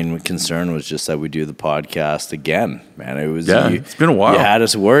my main concern was just that we do the podcast again, man. It was it's been a while. You had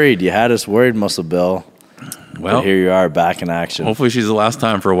us worried, Muscle Bill. Well, but here you are, back in action. Hopefully she's the last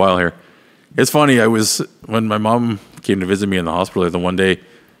time for a while here. It's funny, when my mom came to visit me in the hospital the one day,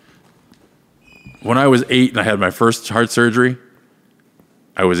 when I was 8 and I had my first heart surgery,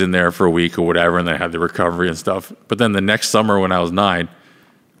 I was in there for a week or whatever, and I had the recovery and stuff. But then the next summer when I was 9,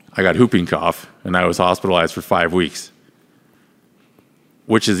 I got whooping cough, and I was hospitalized for 5 weeks,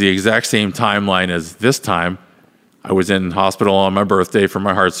 which is the exact same timeline as this time. I was in hospital on my birthday for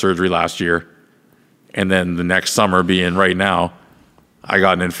my heart surgery last year, and then the next summer, being right now, I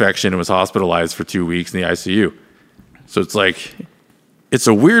got an infection and was hospitalized for 2 weeks in the ICU. So it's like, it's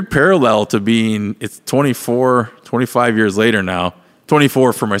a weird parallel to being, it's 25 years later now,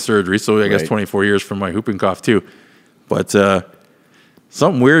 24 for my surgery, so I guess 24 years from my whooping cough too. But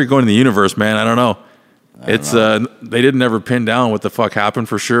something weird going in the universe, man. I don't know. They didn't ever pin down what the fuck happened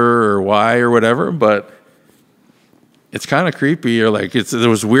for sure or why or whatever, but it's kind of creepy, or like there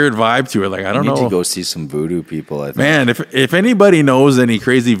was a weird vibe to it. Like, I don't know. You need to go see some voodoo people, I think. Man, if anybody knows any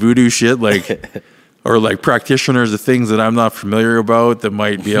crazy voodoo shit, like, or like practitioners of things that I'm not familiar about that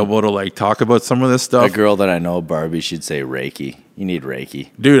might be able to like talk about some of this stuff. A girl that I know, Barbie, she'd say Reiki. You need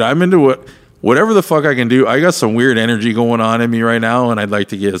Reiki. Dude, I'm into whatever the fuck I can do. I got some weird energy going on in me right now, and I'd like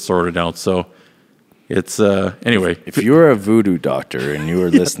to get it sorted out. So it's, anyway. If you were a voodoo doctor and you were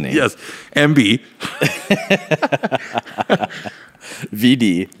listening. Yes, MB.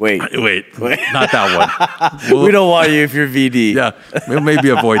 VD. Wait, not that one. We don't want you if you're VD. Yeah, we'll maybe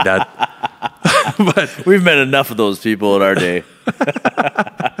avoid that. But we've met enough of those people in our day.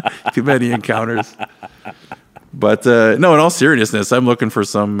 Too many encounters. But no, in all seriousness, I'm looking for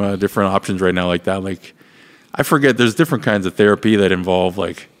some different options right now like that. Like, I forget, there's different kinds of therapy that involve,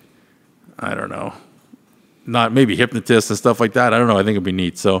 like, I don't know, not maybe hypnotists and stuff like that. I don't know. I think it'd be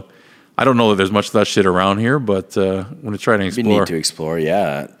neat. So I don't know that there's much of that shit around here, but I'm going to try to explore. It'd be neat to explore,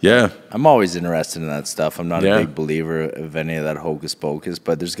 yeah. Yeah. I'm always interested in that stuff. I'm not a big believer of any of that hocus pocus,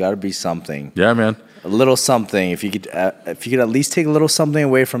 but there's got to be something. Yeah, man. A little something. If you could at least take a little something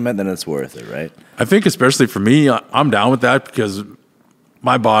away from it, then it's worth it, right? I think especially for me, I'm down with that because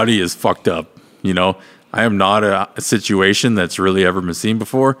my body is fucked up. You know, I am not a situation that's really ever been seen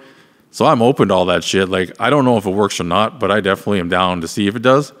before. So I'm open to all that shit. Like, I don't know if it works or not, but I definitely am down to see if it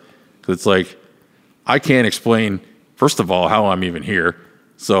does. Because it's like, I can't explain, first of all, how I'm even here.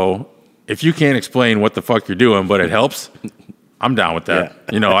 So if you can't explain what the fuck you're doing, but it helps, I'm down with that.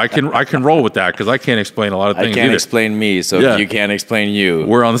 Yeah. You know, I can roll with that because I can't explain a lot of things. I can't explain me, so if you can't explain you,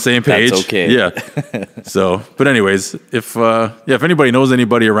 we're on the same page. That's okay. Yeah. So, but anyways, if anybody knows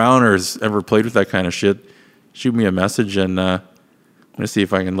anybody around or has ever played with that kind of shit, shoot me a message and I'm gonna see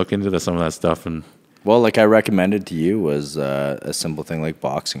if I can look into some of that stuff. And well, like I recommended to you was a simple thing like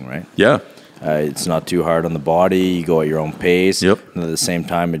boxing, right? Yeah. It's not too hard on the body. You go at your own pace. Yep. And at the same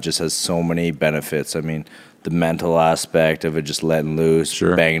time, it just has so many benefits. I mean, the mental aspect of it, just letting loose,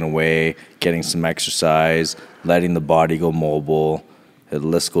 banging away, getting some exercise, letting the body go mobile. The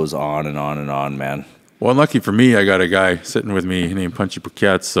list goes on and on and on, man. Well, lucky for me, I got a guy sitting with me named Punchy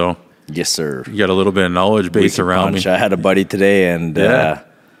Paquette, so yes, sir. You got a little bit of knowledge base around me. I had a buddy today, and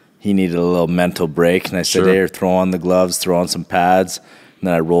he needed a little mental break, and I said, "Here, throw on the gloves, throw on some pads." And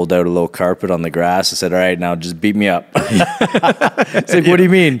then I rolled out a little carpet on the grass. I said, "All right, now just beat me up." It's like, "What do you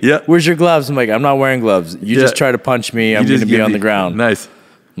mean? Yeah. Where's your gloves?" I'm like, "I'm not wearing gloves. You just try to punch me. I'm going to be on the ground." Nice.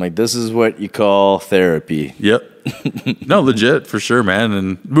 I'm like, "This is what you call therapy." Yep. No, legit, for sure, man.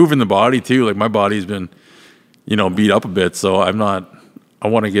 And moving the body, too. Like, my body's been, beat up a bit, so I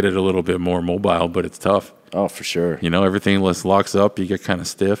want to get it a little bit more mobile, but it's tough. Oh, for sure. Everything locks up. You get kind of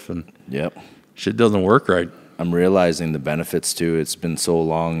stiff, and shit doesn't work right. I'm realizing the benefits too. It's been so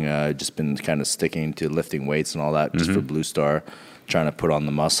long, just been kind of sticking to lifting weights and all that just for Blue Star, trying to put on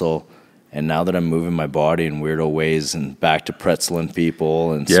the muscle. And now that I'm moving my body in weirdo ways and back to pretzeling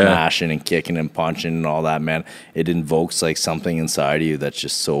people and smashing and kicking and punching and all that, man, it invokes like something inside of you that's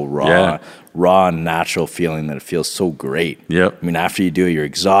just so raw and natural feeling that it feels so great. Yep. I mean, after you do it, you're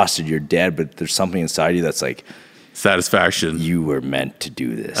exhausted, you're dead, but there's something inside you that's like satisfaction. You were meant to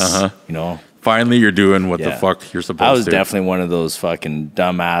do this. Finally, you're doing what the fuck you're supposed to. I was definitely one of those fucking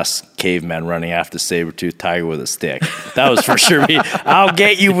dumbass cavemen running after saber-toothed tiger with a stick. That was for sure me. I'll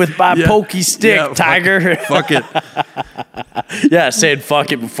get you with my pokey stick, tiger. Fuck it. Saying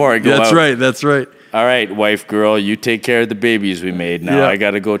fuck it before I go out. That's right. All right, wife, girl, you take care of the babies we made. Now I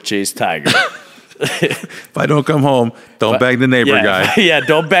got to go chase tiger. If I don't come home, don't bang the neighbor guy.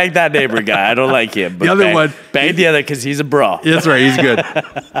 Don't bang that neighbor guy. I don't like him. But the other one. Bang the other because he's a bro. That's right. He's good.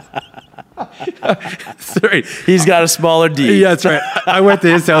 Sorry. He's got a smaller D. Yeah, that's right. I went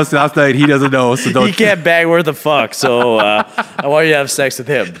to his house last night. He doesn't know, so don't. He can't bang worth a fuck, so I want you to have sex with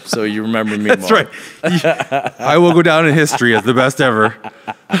him, so you remember me That's more. right. I will go down in history as the best ever.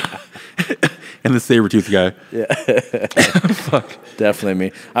 And the saber-toothed guy. Yeah. Fuck. Definitely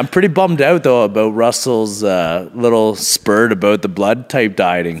me. I'm pretty bummed out, though, about Russell's little spurt about the blood type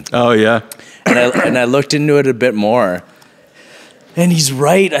dieting. Oh, yeah. And I looked into it a bit more. And he's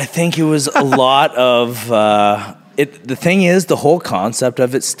right. I think it was a lot of... The thing is, the whole concept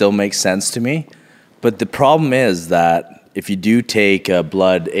of it still makes sense to me. But the problem is that if you do take a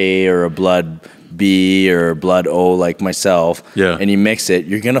blood A or a blood B or a blood O like myself, and you mix it,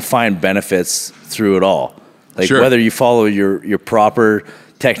 you're going to find benefits through it all. Like whether you follow your proper,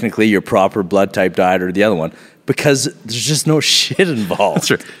 technically your proper blood type diet or the other one, because there's just no shit involved.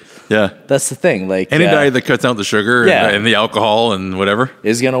 That's right. Yeah. That's the thing. Like any diet that cuts out the sugar and the alcohol and whatever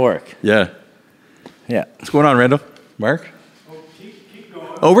is going to work. Yeah. Yeah. What's going on, Randall? Mark? Oh, keep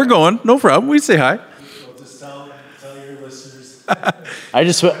going. Oh, we're going. No problem. We say hi. Well, just tell your listeners.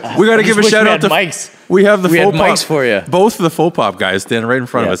 We got to give a shout out to mics. We have the full pop mics for you. Both of the full pop guys standing right in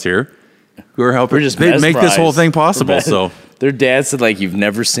front of us here, who are helping. They make this whole thing possible. So they're dancing like you've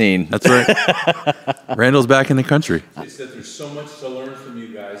never seen. That's right. Randall's back in the country. It's that there's so much to learn from you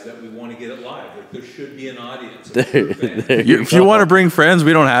guys that we want to get it live. Like there should be an audience. If you want to bring friends,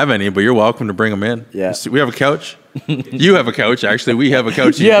 we don't have any, but you're welcome to bring them in. Yeah. We have a couch. You have a couch. Actually, we have a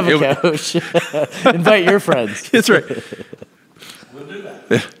couch. You have a couch. Invite your friends. That's right. We'll do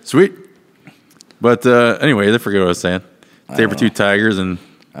that. Sweet. But anyway, I forget what I was saying. Saber-tooth tigers and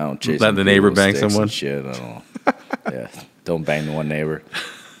I don't chase let the neighbor bang sticks someone. and shit. I don't know. Yeah, don't bang the one neighbor.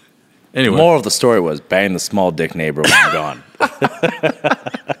 Anyway, The moral of the story was bang the small dick neighbor when you're gone.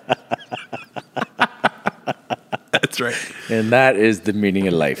 that's right. And that is the meaning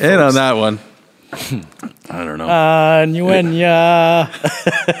of life. And on folks. that one, I don't know.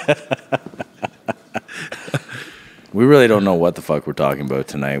 We really don't know what the fuck we're talking about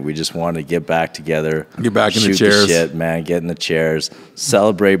tonight. We just want to get back together. Get back in the shoot chairs. Shit, man. Get in the chairs.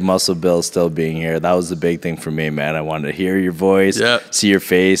 Celebrate Muscle Bill still being here. That was the big thing for me, man. I wanted to hear your voice, see your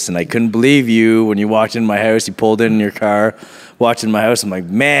face, and I couldn't believe you when you walked in my house. You pulled in your car, watching my house. I'm like,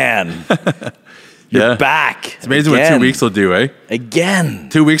 man, you're back. It's amazing what 2 weeks will do, eh? Again.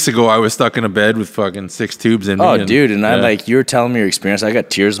 2 weeks ago, I was stuck in a bed with fucking 6 tubes in me. Oh, dude, and I like you were telling me your experience. I got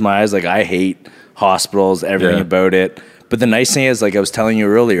tears in my eyes. Like I hate hospitals, everything about it. But the nice thing is, like I was telling you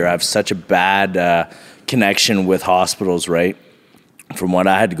earlier, I have such a bad connection with hospitals, right? From what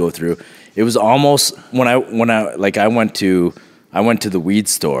I had to go through, it was almost when I went to the weed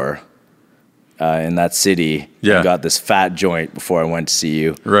store in that city. I got this fat joint before I went to see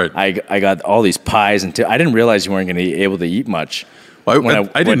you. Right. I got all these pies and I didn't realize you weren't going to be able to eat much. Well,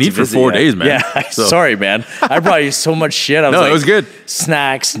 I didn't eat for 4 days, man. Yeah, sorry, man. I brought you so much shit. I was it was good.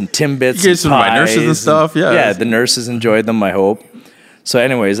 Snacks and Timbits. You gave some to my nurses and stuff. Yeah, the nurses enjoyed them, I hope. So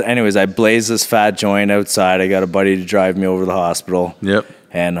anyways, I blazed this fat joint outside. I got a buddy to drive me over to the hospital. Yep.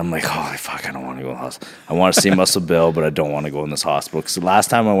 And I'm like, holy fuck, I don't want to go in the hospital. I want to see Muscle Bill, but I don't want to go in this hospital. Because the last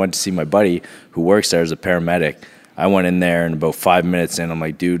time I went to see my buddy who works there as a paramedic, I went in there and about 5 minutes in, I'm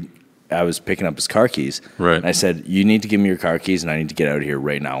like, dude, I was picking up his car keys. Right. And I said, you need to give me your car keys and I need to get out of here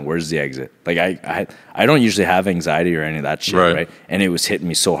right now. Where's the exit? Like I don't usually have anxiety or any of that shit, right? And it was hitting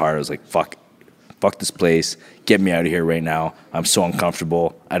me so hard. I was like, fuck this place. Get me out of here right now. I'm so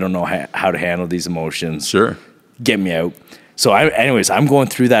uncomfortable. I don't know how to handle these emotions. Sure. Get me out. So I'm going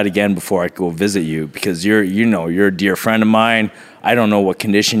through that again before I go visit you because you're a dear friend of mine. I don't know what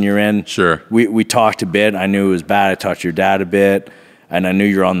condition you're in. Sure. We talked a bit. I knew it was bad. I talked to your dad a bit. And I knew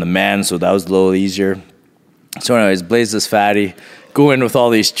you're on the mend, so that was a little easier. So anyways, blaze this fatty, go in with all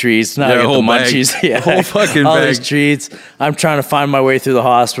these treats. Now I get the munchies. Whole fucking all bag. these treats. I'm trying to find my way through the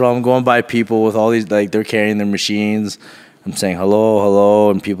hospital. I'm going by people with all these, like they're carrying their machines. I'm saying hello,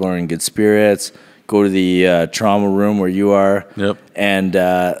 and people are in good spirits. Go to the trauma room where you are. Yep. And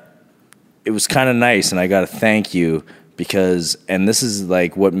it was kind of nice, and I got to thank you because, and this is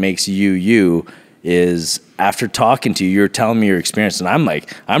like what makes you, is after talking to you, you're telling me your experience, and I'm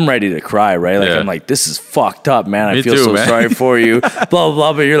like, I'm ready to cry, right? Like, I'm like, this is fucked up, man. I feel so sorry for you, blah, blah,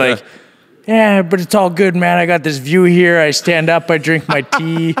 blah. But you're like, yeah, but it's all good, man. I got this view here. I stand up, I drink my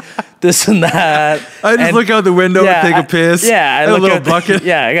tea, this and that. I just look out the window and take a piss. I look a little bucket.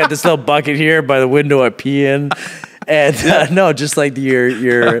 I got this little bucket here by the window I pee in. And no, just like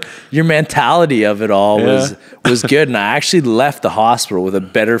your mentality of it all was good. And I actually left the hospital with a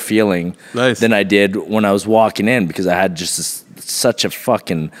better feeling than I did when I was walking in because I had just such a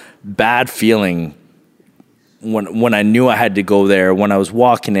fucking bad feeling when I knew I had to go there, when I was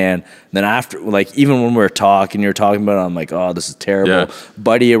walking in, then after, like, even when we were talking, you're talking about it, I'm like, oh, this is terrible. Yeah.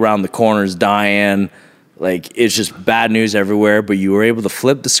 Buddy around the corner is dying. Like, it's just bad news everywhere. But you were able to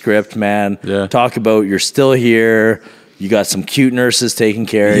flip the script, man. Yeah. Talk about you're still here. You got some cute nurses taking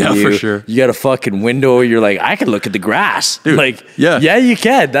care of you. Yeah, for sure. You got a fucking window. You're like, I can look at the grass. Dude, like, yeah. yeah, you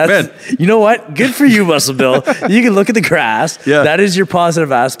can. That's, Man. you know what? Good for you, Muscle Bill. You can look at the grass. Yeah. That is your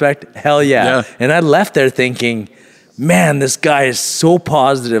positive aspect. Hell yeah. Yeah. And I left there thinking, man, this guy is so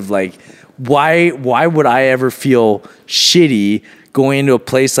positive. Like, why would I ever feel shitty going into a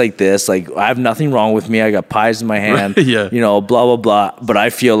place like this? Like, I have nothing wrong with me. I got pies in my hand. Right, yeah. You know, blah, blah, blah. But I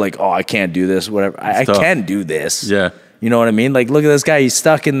feel like, oh, I can't do this, whatever. I tough. can do this. Yeah. You know what I mean? Like, look at this guy. He's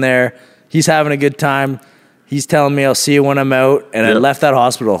stuck in there. He's having a good time. He's telling me I'll see you when I'm out. And I Yep. left that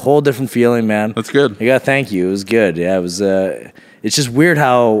hospital a whole different feeling, man. That's good. I gotta thank you. It was good. Yeah, it was. It's just weird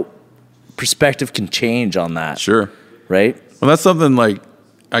how perspective can change on that. Sure. Right? Well, that's something like,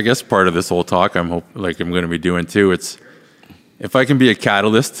 I guess part of this whole talk I'm going to be doing too. It's if I can be a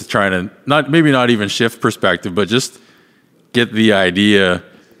catalyst to try to not even shift perspective, but just get the idea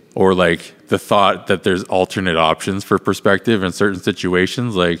or like the thought that there's alternate options for perspective in certain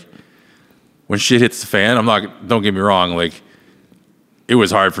situations. Like when shit hits the fan, don't get me wrong. Like it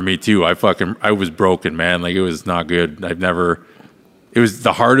was hard for me too. I was broken, man. Like it was not good. It was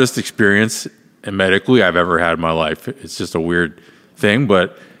the hardest experience medically I've ever had in my life. It's just a weird thing,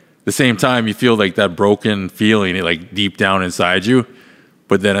 but at the same time, you feel like that broken feeling, like deep down inside you.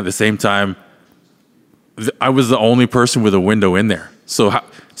 But then at the same time, I was the only person with a window in there. So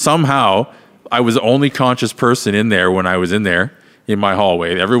somehow I was the only conscious person in there when I was in there in my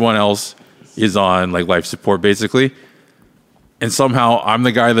hallway. Everyone else is on like life support basically. And somehow I'm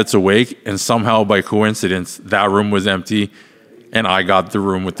the guy that's awake. And somehow by coincidence, that room was empty and I got the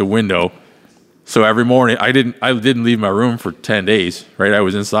room with the window. So every morning I didn't leave my room for 10 days, right? I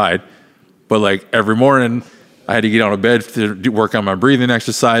was inside, but like every morning I had to get out of bed to work on my breathing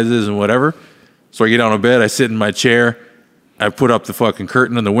exercises and whatever. So I get out of bed, I sit in my chair, I put up the fucking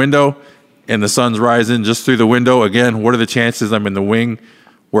curtain in the window and the sun's rising just through the window. Again, what are the chances I'm in the wing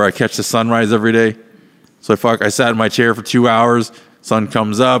where I catch the sunrise every day? So I sat in my chair for 2 hours, sun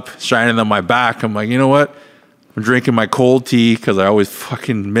comes up, shining on my back. I'm like, you know what? I'm drinking my cold tea because I always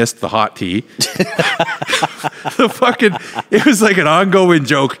fucking missed the hot tea. It was like an ongoing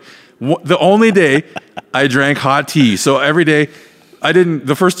joke. The only day I drank hot tea. So every day,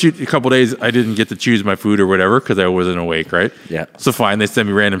 the first couple days, I didn't get to choose my food or whatever because I wasn't awake, right? Yeah. So fine, they sent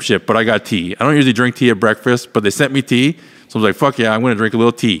me random shit, but I got tea. I don't usually drink tea at breakfast, but they sent me tea. So I was like, fuck yeah, I'm going to drink a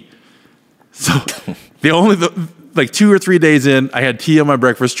little tea. So like 2 or 3 days in, I had tea on my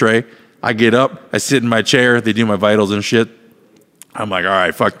breakfast tray. I get up, I sit in my chair, they do my vitals and shit. I'm like, all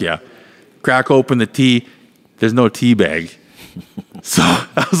right, fuck yeah. Crack open the tea. There's no tea bag. So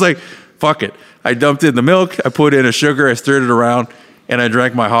I was like, fuck it. I dumped in the milk, I put in a sugar, I stirred it around, and I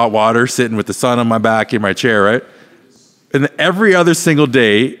drank my hot water sitting with the sun on my back in my chair, right? And every other single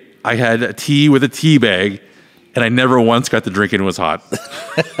day, I had a tea with a tea bag, and I never once got to drink it and it was hot.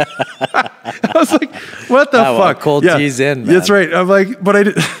 I was like, what the fuck? Well, cold tea's in, man. That's right. I'm like, but I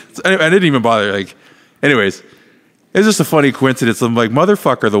didn't even bother. Like, anyways, it's just a funny coincidence. I'm like,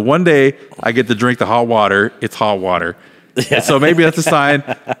 motherfucker, the one day I get to drink the hot water, it's hot water. Yeah. So maybe that's a sign.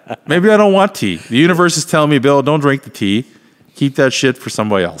 Maybe I don't want tea. The universe is telling me, Bill, don't drink the tea. Keep that shit for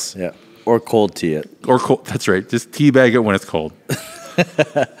somebody else. Yeah. Or cold tea it. Or cold. That's right. Just tea bag it when it's cold.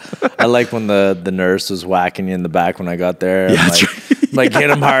 I like when the nurse was whacking you in the back when I got there. Yeah, like hit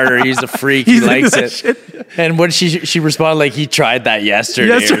him harder. He's a freak. He's he likes into it. that shit. And when she responded like he tried that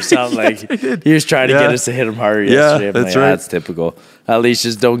yesterday or something. Yes, Like he was trying to get us to hit him harder yesterday. I'm that's like, right. That's typical. At least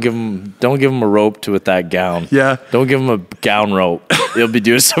just don't give him a rope with that gown. Yeah. Don't give him a gown rope. He'll be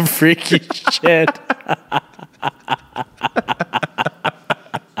doing some freaky shit.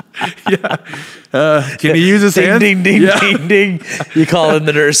 Can he use his Ding, hand? ding, ding, Yeah. ding, ding. You call in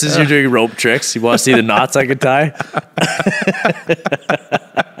the nurses. You're doing rope tricks. You want to see the knots I can tie?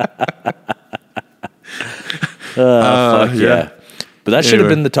 Fuck yeah. But that should have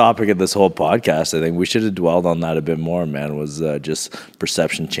been the topic of this whole podcast. I think we should have dwelled on that a bit more, man, was just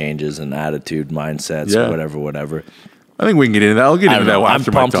perception changes and attitude, mindsets, Yeah. whatever. I think we can get into that. I'll get I into don't that know.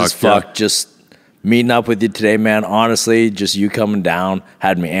 after I'm my pumped talk. as fuck. Just meeting up with you today, man. Honestly, just you coming down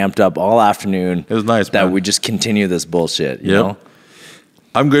had me amped up all afternoon. It was nice, that man. we just continue this bullshit, you Yep. know?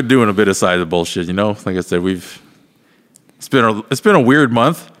 I'm good doing a bit of side of bullshit, you know? Like I said, it's been a weird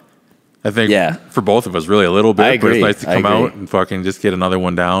month. I think for both of us, really a little bit. I agree. But it's nice to come I agree. out and fucking just get another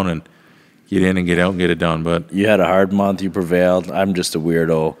one down and get in and get out and get it done. But You had a hard month. You prevailed. I'm just a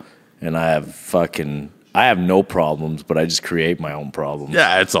weirdo, and I have fucking I have no problems, but I just create my own problems.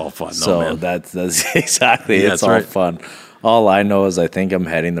 Yeah, it's all fun, though, So man. that's exactly. Yeah, it's that's all right. fun. All I know is I think I'm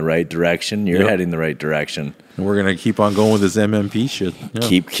heading the right direction. You're Yep. heading the right direction. And we're gonna keep on going with this MMP shit. Yeah.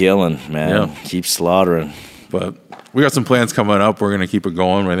 Keep killing, man. Yeah. Keep slaughtering. But we got some plans coming up. We're gonna keep it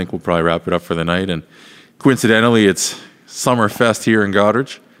going. I think we'll probably wrap it up for the night. And coincidentally, it's Summerfest here in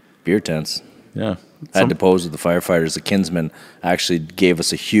Goderich. Beer tents. Yeah. I had to pose with the firefighters. The Kinsman actually gave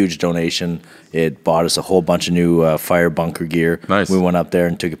us a huge donation. It bought us a whole bunch of new fire bunker gear. Nice. We went up there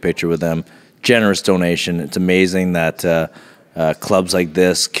and took a picture with them. Generous donation. It's amazing that clubs like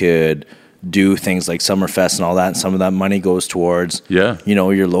this could do things like Summerfest and all that, and some of that money goes towards Yeah.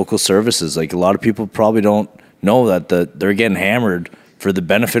 your local services. Like, a lot of people probably don't know that they're getting hammered for the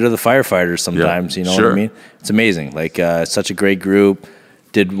benefit of the firefighters sometimes. You know what Sure. I mean? It's amazing. Like, such a great group.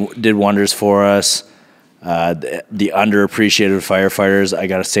 Did wonders for us. The underappreciated firefighters, I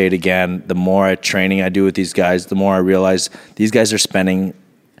gotta say it again, the more training I do with these guys, the more I realize these guys are spending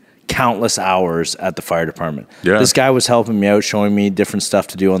countless hours at the fire department. Yeah. This guy was helping me out, showing me different stuff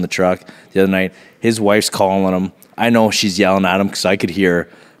to do on the truck the other night. His wife's calling him. I know she's yelling at him because I could hear her,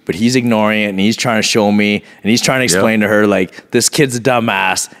 but he's ignoring it, and he's trying to show me, and he's trying to explain to her, like, this kid's a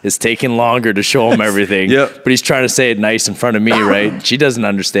dumbass. It's taking longer to show him everything. Yep. But he's trying to say it nice in front of me, right? She doesn't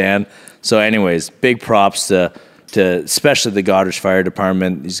understand. So anyways, big props to especially the Goderich Fire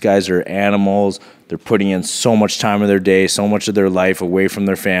Department. These guys are animals. They're putting in so much time of their day, so much of their life away from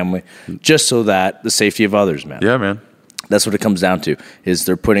their family, just so that the safety of others, man. Yeah, man. That's what it comes down to, is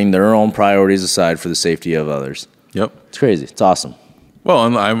they're putting their own priorities aside for the safety of others. Yep. It's crazy. It's awesome. Well,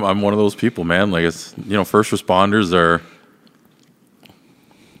 and I'm one of those people, man. Like, it's, first responders are,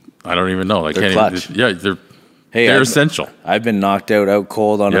 I don't even know. Like, They're clutch. They're essential. I've been knocked out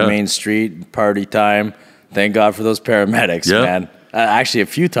cold on Yeah. a main street, party time. Thank God for those paramedics, Yeah. man. Actually, a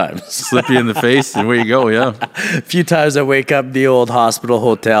few times. Slip you in the face, and away you go. Yeah. A few times I wake up in the old hospital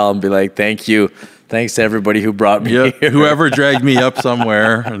hotel and be like, thank you. Thanks to everybody who brought me Yeah. here. Whoever dragged me up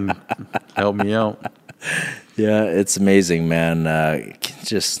somewhere and helped me out. Yeah, it's amazing, man.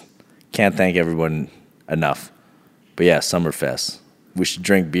 Just can't thank everyone enough. But yeah, Summerfest. We should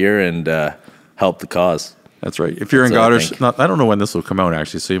drink beer and help the cause. That's right. If you're in That's what I Goderich, think. I don't know when this will come out,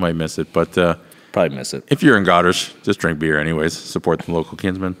 actually, so you might miss it. But Probably miss it. if you're in Goderich, just drink beer anyways. Support the local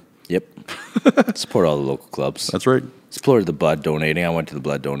kinsmen. Yep. Support all the local clubs. That's right. Support the blood donating. I went to the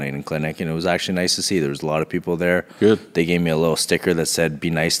blood donating clinic, and it was actually nice to see. There was a lot of people there. Good. They gave me a little sticker that said, be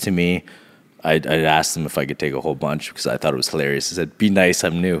nice to me. I asked them if I could take a whole bunch because I thought it was hilarious. I said, be nice,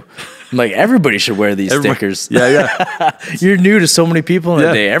 I'm new. I'm like, everybody should wear these stickers. Yeah. You're new to so many people in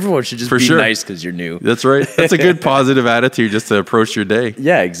Yeah. a day. Everyone should just For be sure. nice because you're new. That's right. That's a good positive attitude just to approach your day.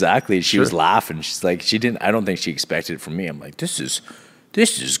 Yeah, exactly. She was Sure. laughing. She's like, I don't think she expected it from me. I'm like, this is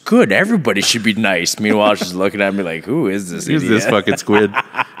good. Everybody should be nice. Meanwhile, she's looking at me like, who is this Who's idiot? this fucking squid?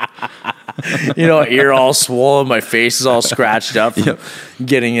 Ear all swollen, my face is all scratched up from Yep.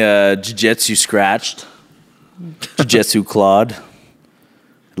 getting jiu-jitsu scratched. Jiu-jitsu clawed.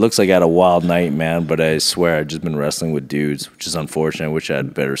 It looks like I had a wild night, man, but I swear I've just been wrestling with dudes, which is unfortunate. I wish I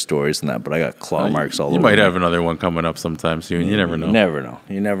had better stories than that, but I got claw marks all over. You might me. have another one coming up sometime soon. You never know. You never know.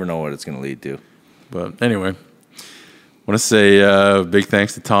 You never know what it's going to lead to. But anyway, I want to say big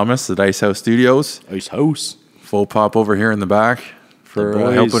thanks to Thomas at Ice House Studios. Ice House. Full pop over here in the back for The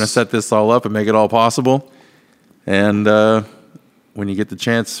boys. helping us set this all up and make it all possible. And when you get the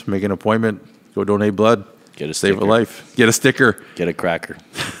chance, make an appointment, go donate blood. Get a Save sticker. a life. Get a sticker. Get a cracker.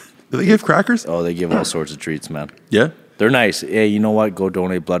 Do they give crackers? Oh, they give all sorts of treats, man. Yeah. They're nice. Hey, you know what? Go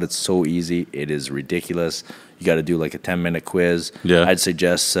donate blood. It's so easy. It is ridiculous. You got to do like a 10-minute quiz. Yeah. I'd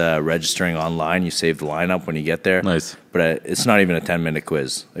suggest registering online. You save the lineup when you get there. Nice. But it's not even a 10-minute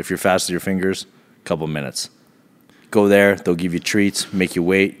quiz. If you're fast with your fingers, a couple minutes. Go there. They'll give you treats, make you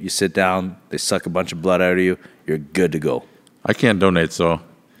wait. You sit down. They suck a bunch of blood out of you. You're good to go. I can't donate, so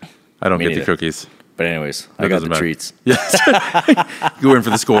I don't Me get the neither. cookies. But anyways, That I got doesn't the matter. treats. Go in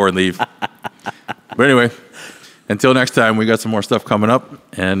for the score and leave. But anyway, until next time, we got some more stuff coming up,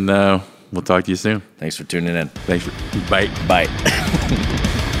 and we'll talk to you soon. Thanks for tuning in. Thanks. Bye. Bye.